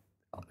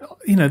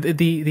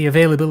 the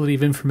availability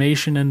of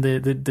information and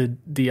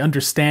the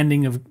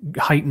understanding of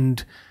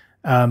heightened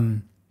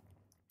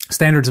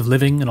standards of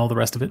living and all the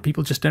rest of it.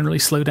 People just generally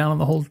slow down on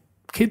the whole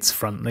kids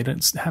front. They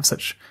don't have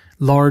such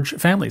large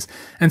families,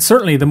 and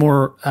certainly the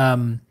more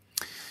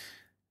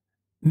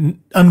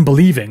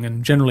unbelieving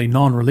and generally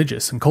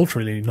non-religious and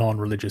culturally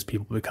non-religious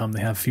people become,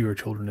 they have fewer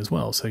children as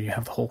well. So you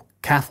have the whole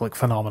Catholic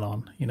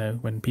phenomenon,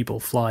 when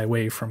people fly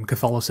away from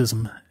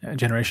Catholicism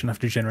generation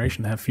after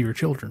generation, they have fewer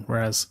children,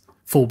 whereas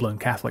full-blown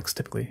Catholics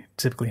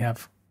typically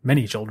have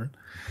many children.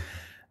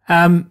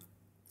 So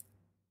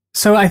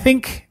I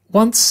think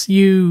once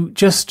you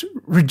just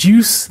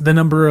reduce the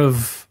number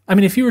of, I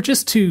mean, if you were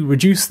just to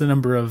reduce the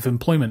number of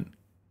employment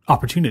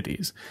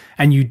opportunities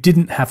and you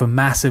didn't have a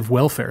massive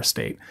welfare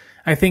state,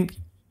 I think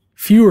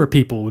fewer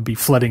people would be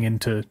flooding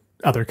into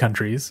other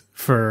countries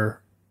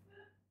for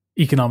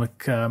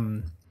economic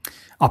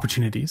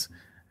opportunities.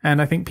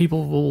 And I think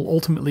people will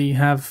ultimately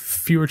have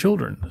fewer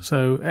children.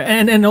 So,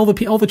 and all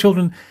the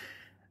children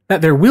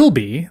that there will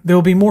be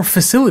more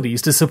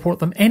facilities to support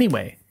them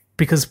anyway,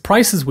 because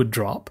prices would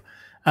drop.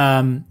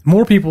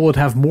 More people would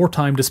have more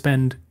time to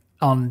spend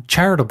on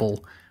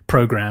charitable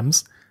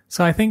programs.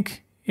 So I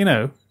think,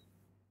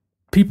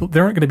 people,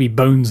 there aren't going to be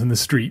bones in the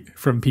street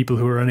from people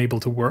who are unable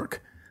to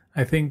work.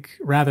 I think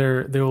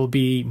rather there will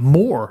be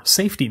more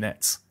safety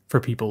nets for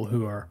people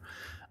who are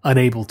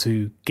unable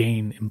to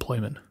gain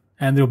employment.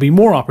 And there'll be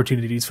more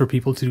opportunities for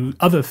people to do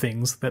other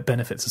things that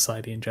benefit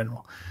society in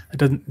general. It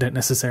don't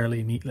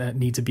necessarily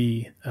need to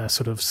be a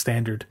sort of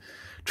standard,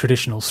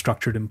 traditional,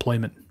 structured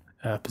employment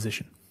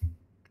position.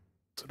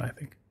 That's what I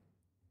think.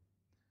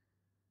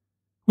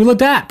 We'll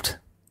adapt.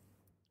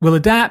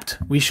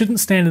 We shouldn't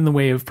stand in the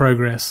way of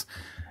progress.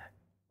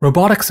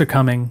 Robotics are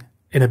coming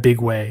in a big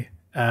way.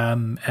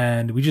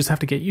 And we just have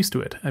to get used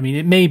to it. I mean,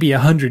 it may be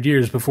 100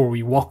 years before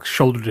we walk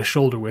shoulder to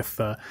shoulder with,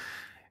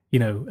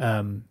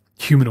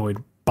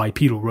 humanoid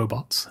bipedal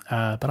robots.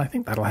 But I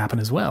think that'll happen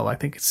as well. I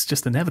think it's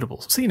just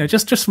inevitable. So,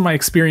 just from my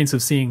experience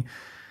of seeing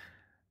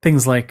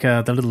things like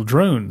the little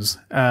drones,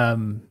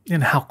 and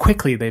how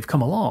quickly they've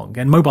come along,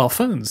 and mobile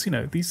phones,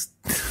 these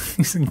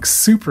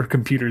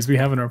supercomputers we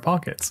have in our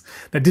pockets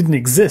that didn't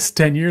exist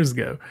 10 years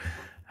ago.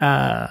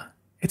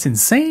 It's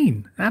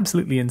insane,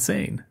 absolutely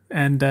insane.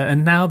 And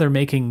now they're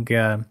making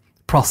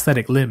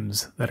prosthetic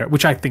limbs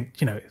which I think,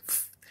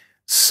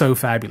 so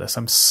fabulous.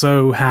 I'm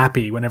so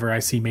happy whenever I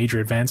see major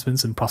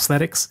advancements in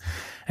prosthetics.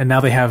 And now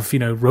they have,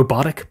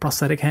 robotic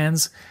prosthetic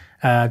hands.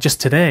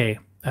 Just today,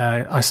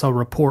 I saw a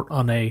report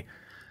on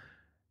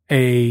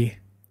a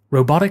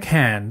robotic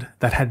hand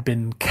that had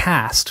been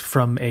cast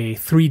from a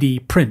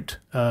 3D print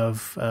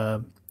of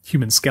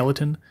human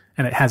skeleton.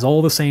 And it has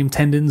all the same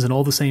tendons in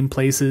all the same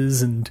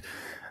places and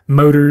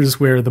motors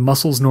where the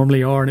muscles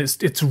normally are. And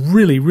it's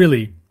really,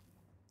 really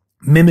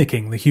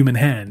mimicking the human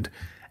hand.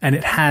 And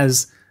it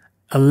has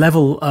a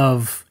level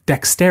of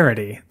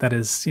dexterity that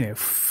is,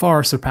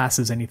 far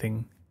surpasses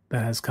anything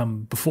that has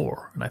come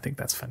before. And I think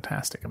that's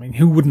fantastic. I mean,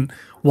 who wouldn't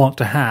want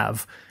to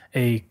have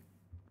a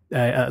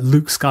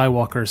Luke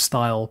Skywalker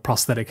style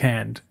prosthetic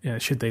hand,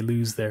 should they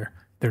lose their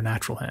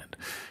natural hand?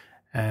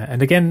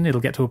 And again, it'll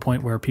get to a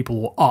point where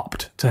people will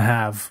opt to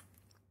have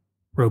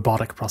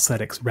robotic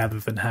prosthetics rather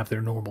than have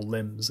their normal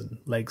limbs and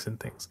legs and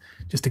things,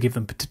 just to give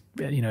them,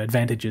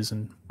 advantages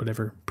in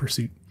whatever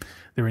pursuit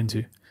they're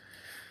into.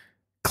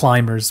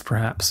 Climbers,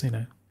 perhaps,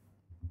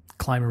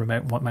 climber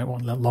might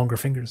want longer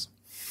fingers.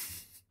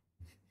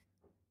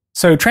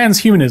 So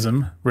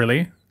transhumanism,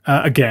 really,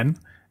 again,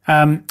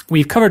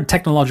 we've covered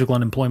technological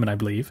unemployment, I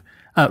believe.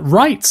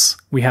 Rights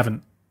we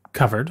haven't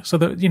covered. So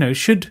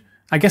that,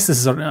 I guess this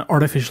is an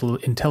artificial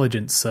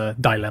intelligence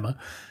dilemma.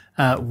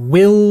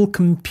 Will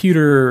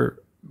computer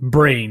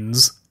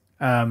brains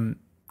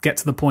get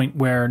to the point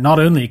where not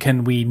only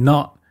can we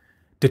not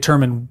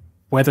determine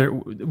whether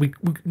we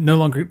no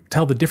longer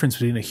tell the difference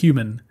between a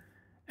human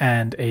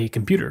and a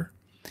computer,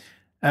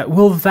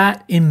 will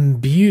that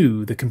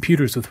imbue the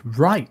computers with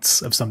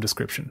rights of some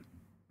description?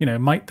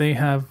 Might they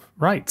have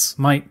rights?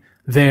 Might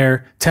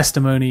their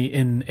testimony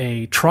in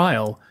a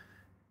trial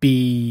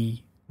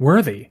be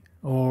worthy?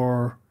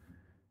 Or,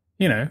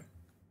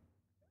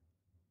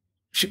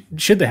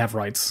 should they have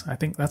rights? I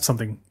think that's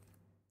something,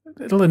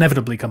 it'll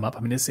inevitably come up. I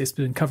mean, it's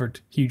been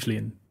covered hugely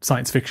in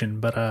science fiction,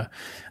 but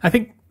I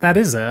think that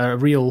is a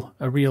real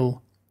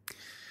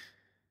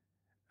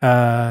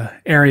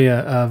area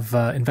of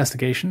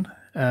investigation.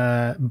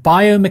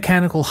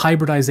 Biomechanical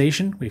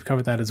hybridization, we've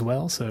covered that as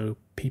well. So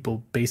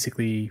people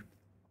basically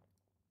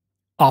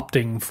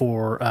opting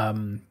for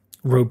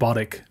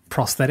robotic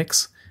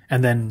prosthetics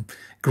and then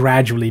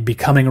gradually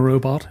becoming a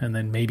robot and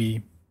then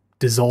maybe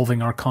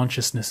dissolving our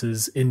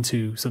consciousnesses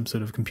into some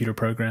sort of computer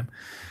program.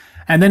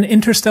 And then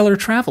interstellar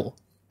travel.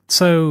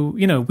 So,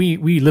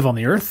 we live on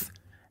the Earth,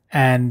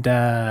 and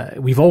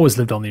we've always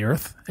lived on the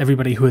Earth.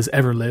 Everybody who has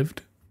ever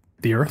lived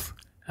the Earth.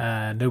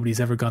 Nobody's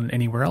ever gone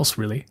anywhere else,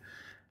 really.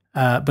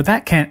 But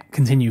that can't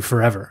continue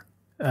forever.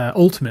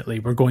 Ultimately,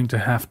 we're going to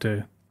have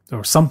to,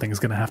 or something's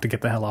going to have to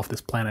get the hell off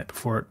this planet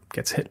before it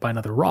gets hit by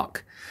another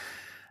rock.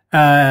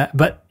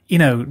 But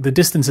the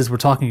distances we're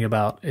talking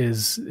about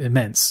is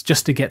immense.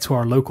 Just to get to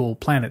our local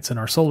planets in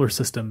our solar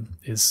system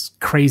is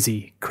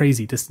crazy,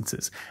 crazy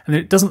distances. And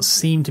there doesn't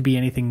seem to be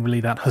anything really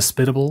that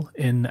hospitable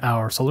in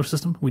our solar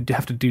system. We'd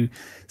have to do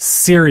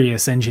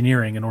serious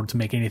engineering in order to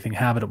make anything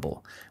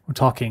habitable. We're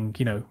talking,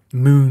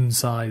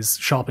 moon-size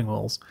shopping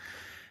malls.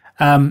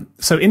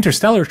 So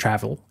interstellar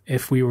travel,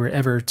 if we were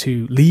ever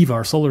to leave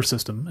our solar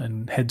system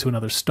and head to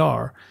another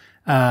star,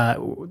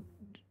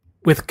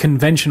 with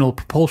conventional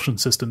propulsion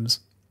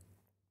systems,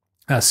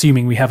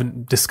 assuming we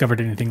haven't discovered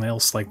anything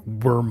else like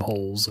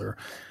wormholes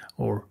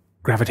or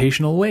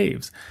gravitational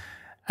waves,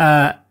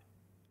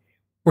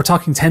 we're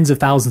talking tens of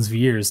thousands of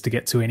years to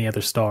get to any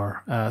other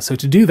star. So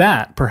to do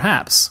that,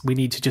 perhaps we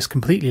need to just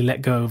completely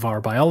let go of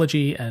our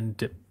biology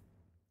and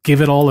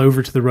give it all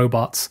over to the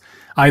robots.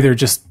 Either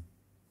just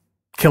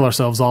kill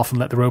ourselves off and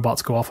let the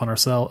robots go off on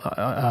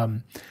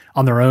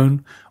their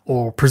own,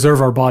 or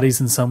preserve our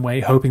bodies in some way,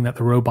 hoping that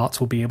the robots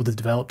will be able to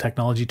develop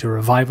technology to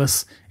revive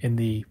us in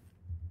the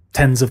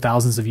tens of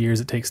thousands of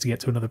years it takes to get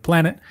to another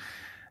planet,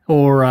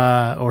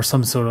 or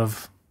some sort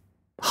of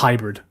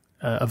hybrid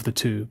of the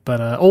two. But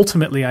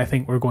ultimately, I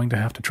think we're going to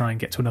have to try and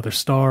get to another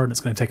star, and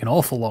it's going to take an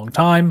awful long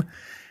time.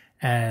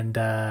 And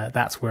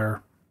that's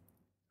where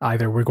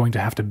either we're going to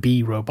have to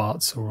be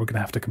robots, or we're going to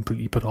have to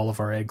completely put all of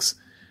our eggs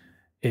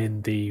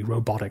in the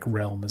robotic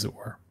realm, as it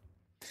were.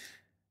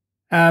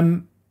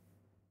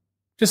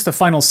 Just the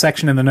final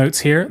section in the notes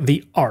here,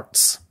 the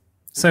arts.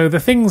 So the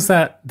things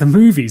the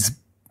movies,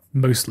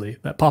 mostly,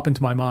 that pop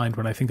into my mind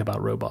when I think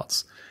about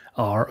robots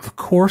are, of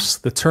course,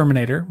 the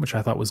Terminator, which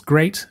I thought was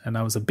great, and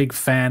I was a big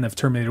fan of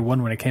Terminator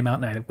 1 when it came out,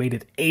 and I had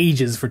waited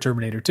ages for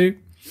Terminator 2.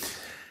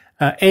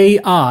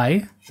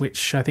 AI,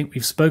 which I think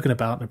we've spoken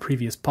about in a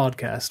previous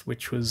podcast,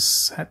 which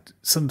had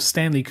some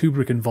Stanley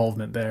Kubrick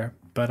involvement there,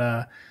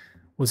 but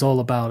was all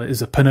about,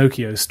 is a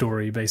Pinocchio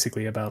story,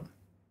 basically, about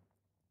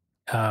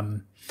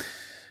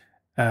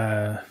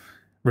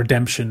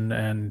redemption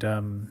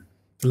and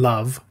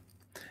love.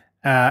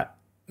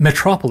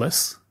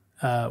 Metropolis,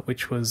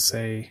 which was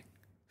a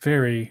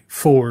very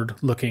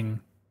forward-looking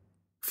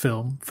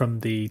film from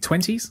the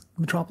 20s.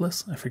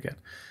 Metropolis, I forget.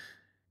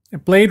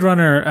 Blade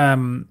Runner,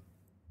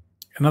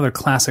 another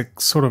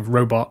classic sort of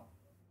robot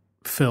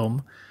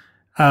film.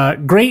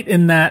 Great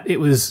in that it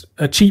was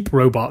a cheap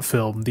robot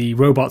film. The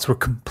robots were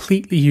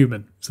completely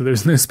human, so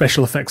there's no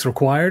special effects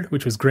required,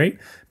 which was great.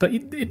 But you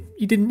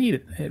didn't need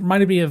it. It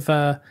reminded me of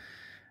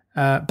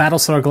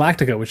Battlestar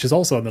Galactica, which is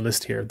also on the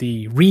list here.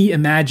 The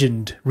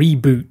reimagined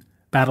reboot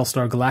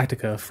Battlestar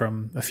Galactica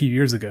from a few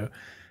years ago.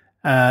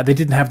 They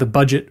didn't have the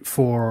budget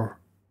for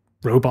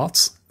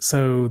robots,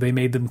 so they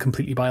made them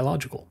completely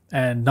biological.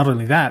 And not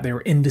only that, they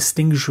were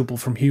indistinguishable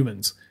from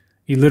humans.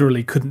 You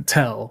literally couldn't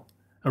tell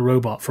a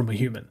robot from a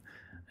human.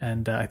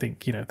 And I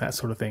think, that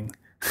sort of thing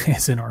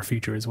is in our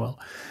future as well.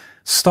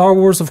 Star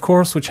Wars, of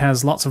course, which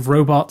has lots of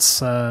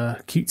robots,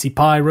 cutesy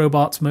pie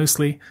robots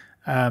mostly,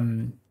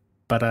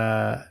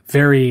 but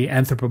very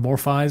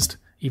anthropomorphized.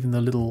 Even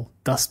the little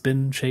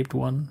dustbin-shaped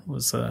one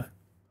was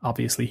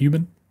obviously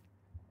human.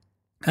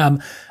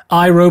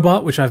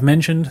 iRobot, which I've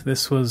mentioned,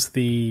 this was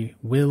the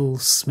Will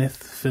Smith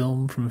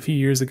film from a few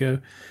years ago,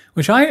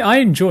 which I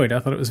enjoyed. I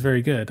thought it was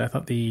very good. I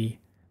thought the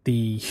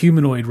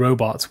humanoid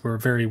robots were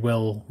very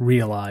well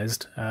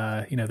realized.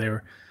 They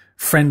were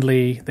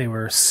friendly, they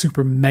were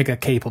super mega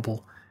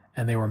capable,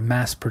 and they were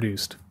mass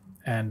produced,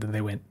 and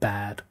they went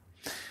bad.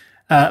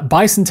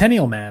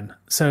 Bicentennial Man.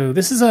 So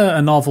this is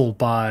a novel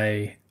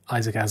by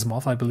Isaac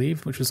Asimov, I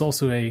believe, which was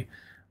also a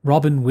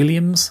Robin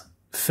Williams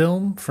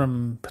film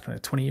from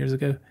 20 years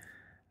ago.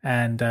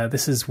 And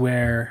this is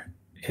where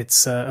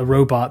it's a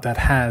robot that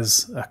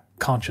has a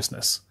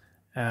consciousness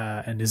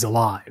and is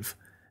alive,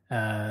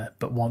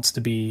 but wants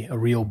to be a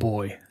real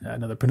boy.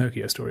 Another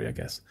Pinocchio story, I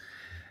guess.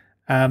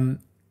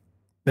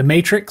 The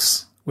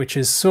Matrix, which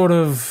is sort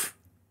of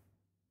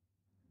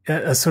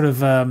a sort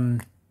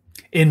of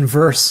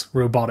inverse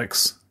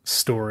robotics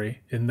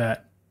story, in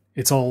that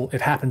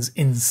it happens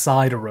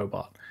inside a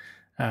robot.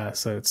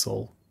 So it's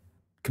all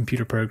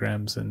computer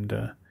programs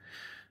and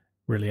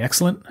really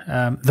excellent.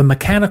 The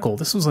Mechanical.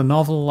 This was a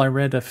novel I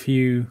read a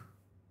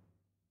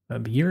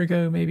year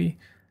ago, maybe.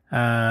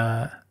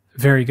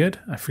 Very good.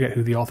 I forget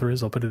who the author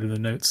is. I'll put it in the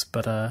notes.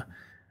 But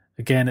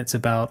again, it's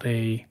about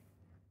a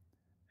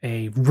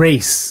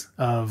race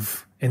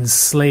of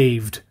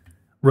enslaved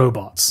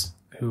robots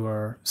who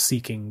are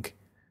seeking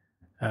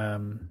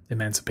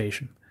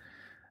emancipation.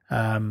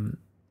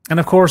 And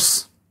of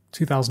course,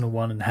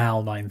 2001 and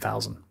HAL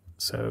 9000.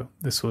 So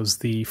this was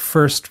the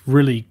first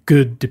really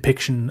good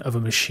depiction of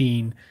a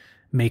machine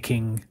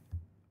making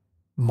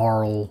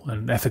moral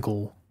and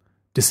ethical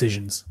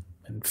decisions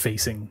and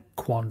facing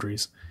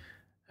quandaries.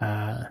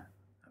 I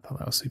thought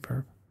that was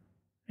superb.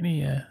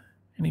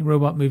 Any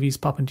robot movies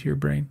pop into your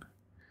brain?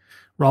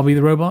 Robbie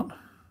the Robot?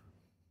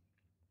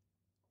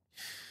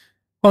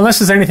 Well, unless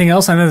there's anything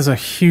else, I know there's a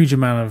huge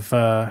amount of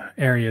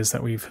areas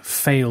that we've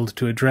failed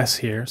to address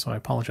here, so I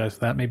apologize for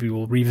that. Maybe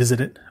we'll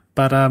revisit it.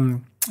 But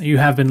you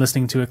have been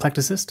listening to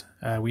Eclecticist.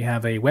 We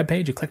have a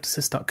webpage,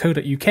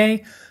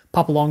 eclecticist.co.uk.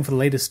 Pop along for the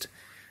latest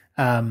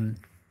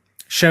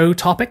show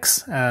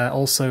topics,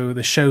 also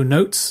the show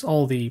notes,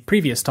 all the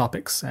previous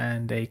topics,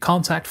 and a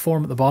contact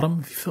form at the bottom.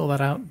 If you fill that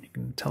out, you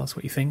can tell us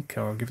what you think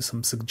or give us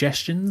some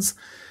suggestions.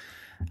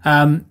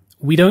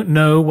 We don't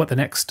know what the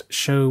next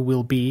show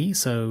will be,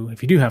 so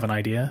if you do have an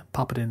idea,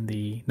 pop it in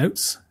the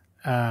notes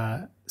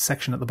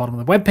section at the bottom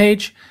of the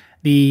webpage.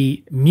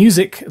 The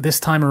music this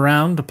time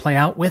around to play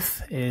out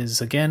with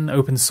is, again,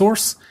 open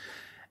source,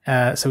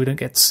 so we don't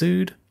get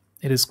sued.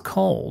 It is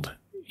called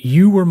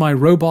You Were My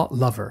Robot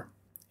Lover.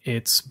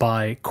 It's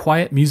by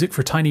Quiet Music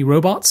for Tiny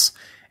Robots,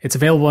 It's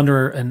available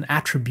under an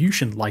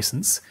attribution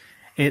license.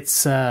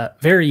 It's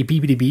very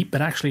beepity beep,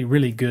 but actually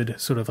really good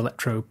sort of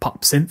electro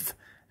pop synth.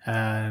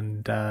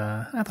 And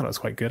I thought it was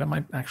quite good. I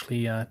might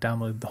actually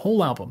download the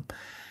whole album.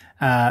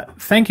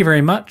 Thank you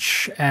very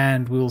much,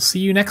 and we'll see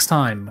you next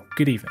time.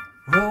 Good evening.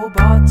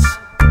 Robots,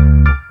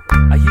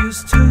 I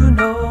used to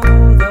know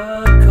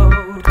the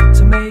code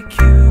to make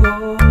you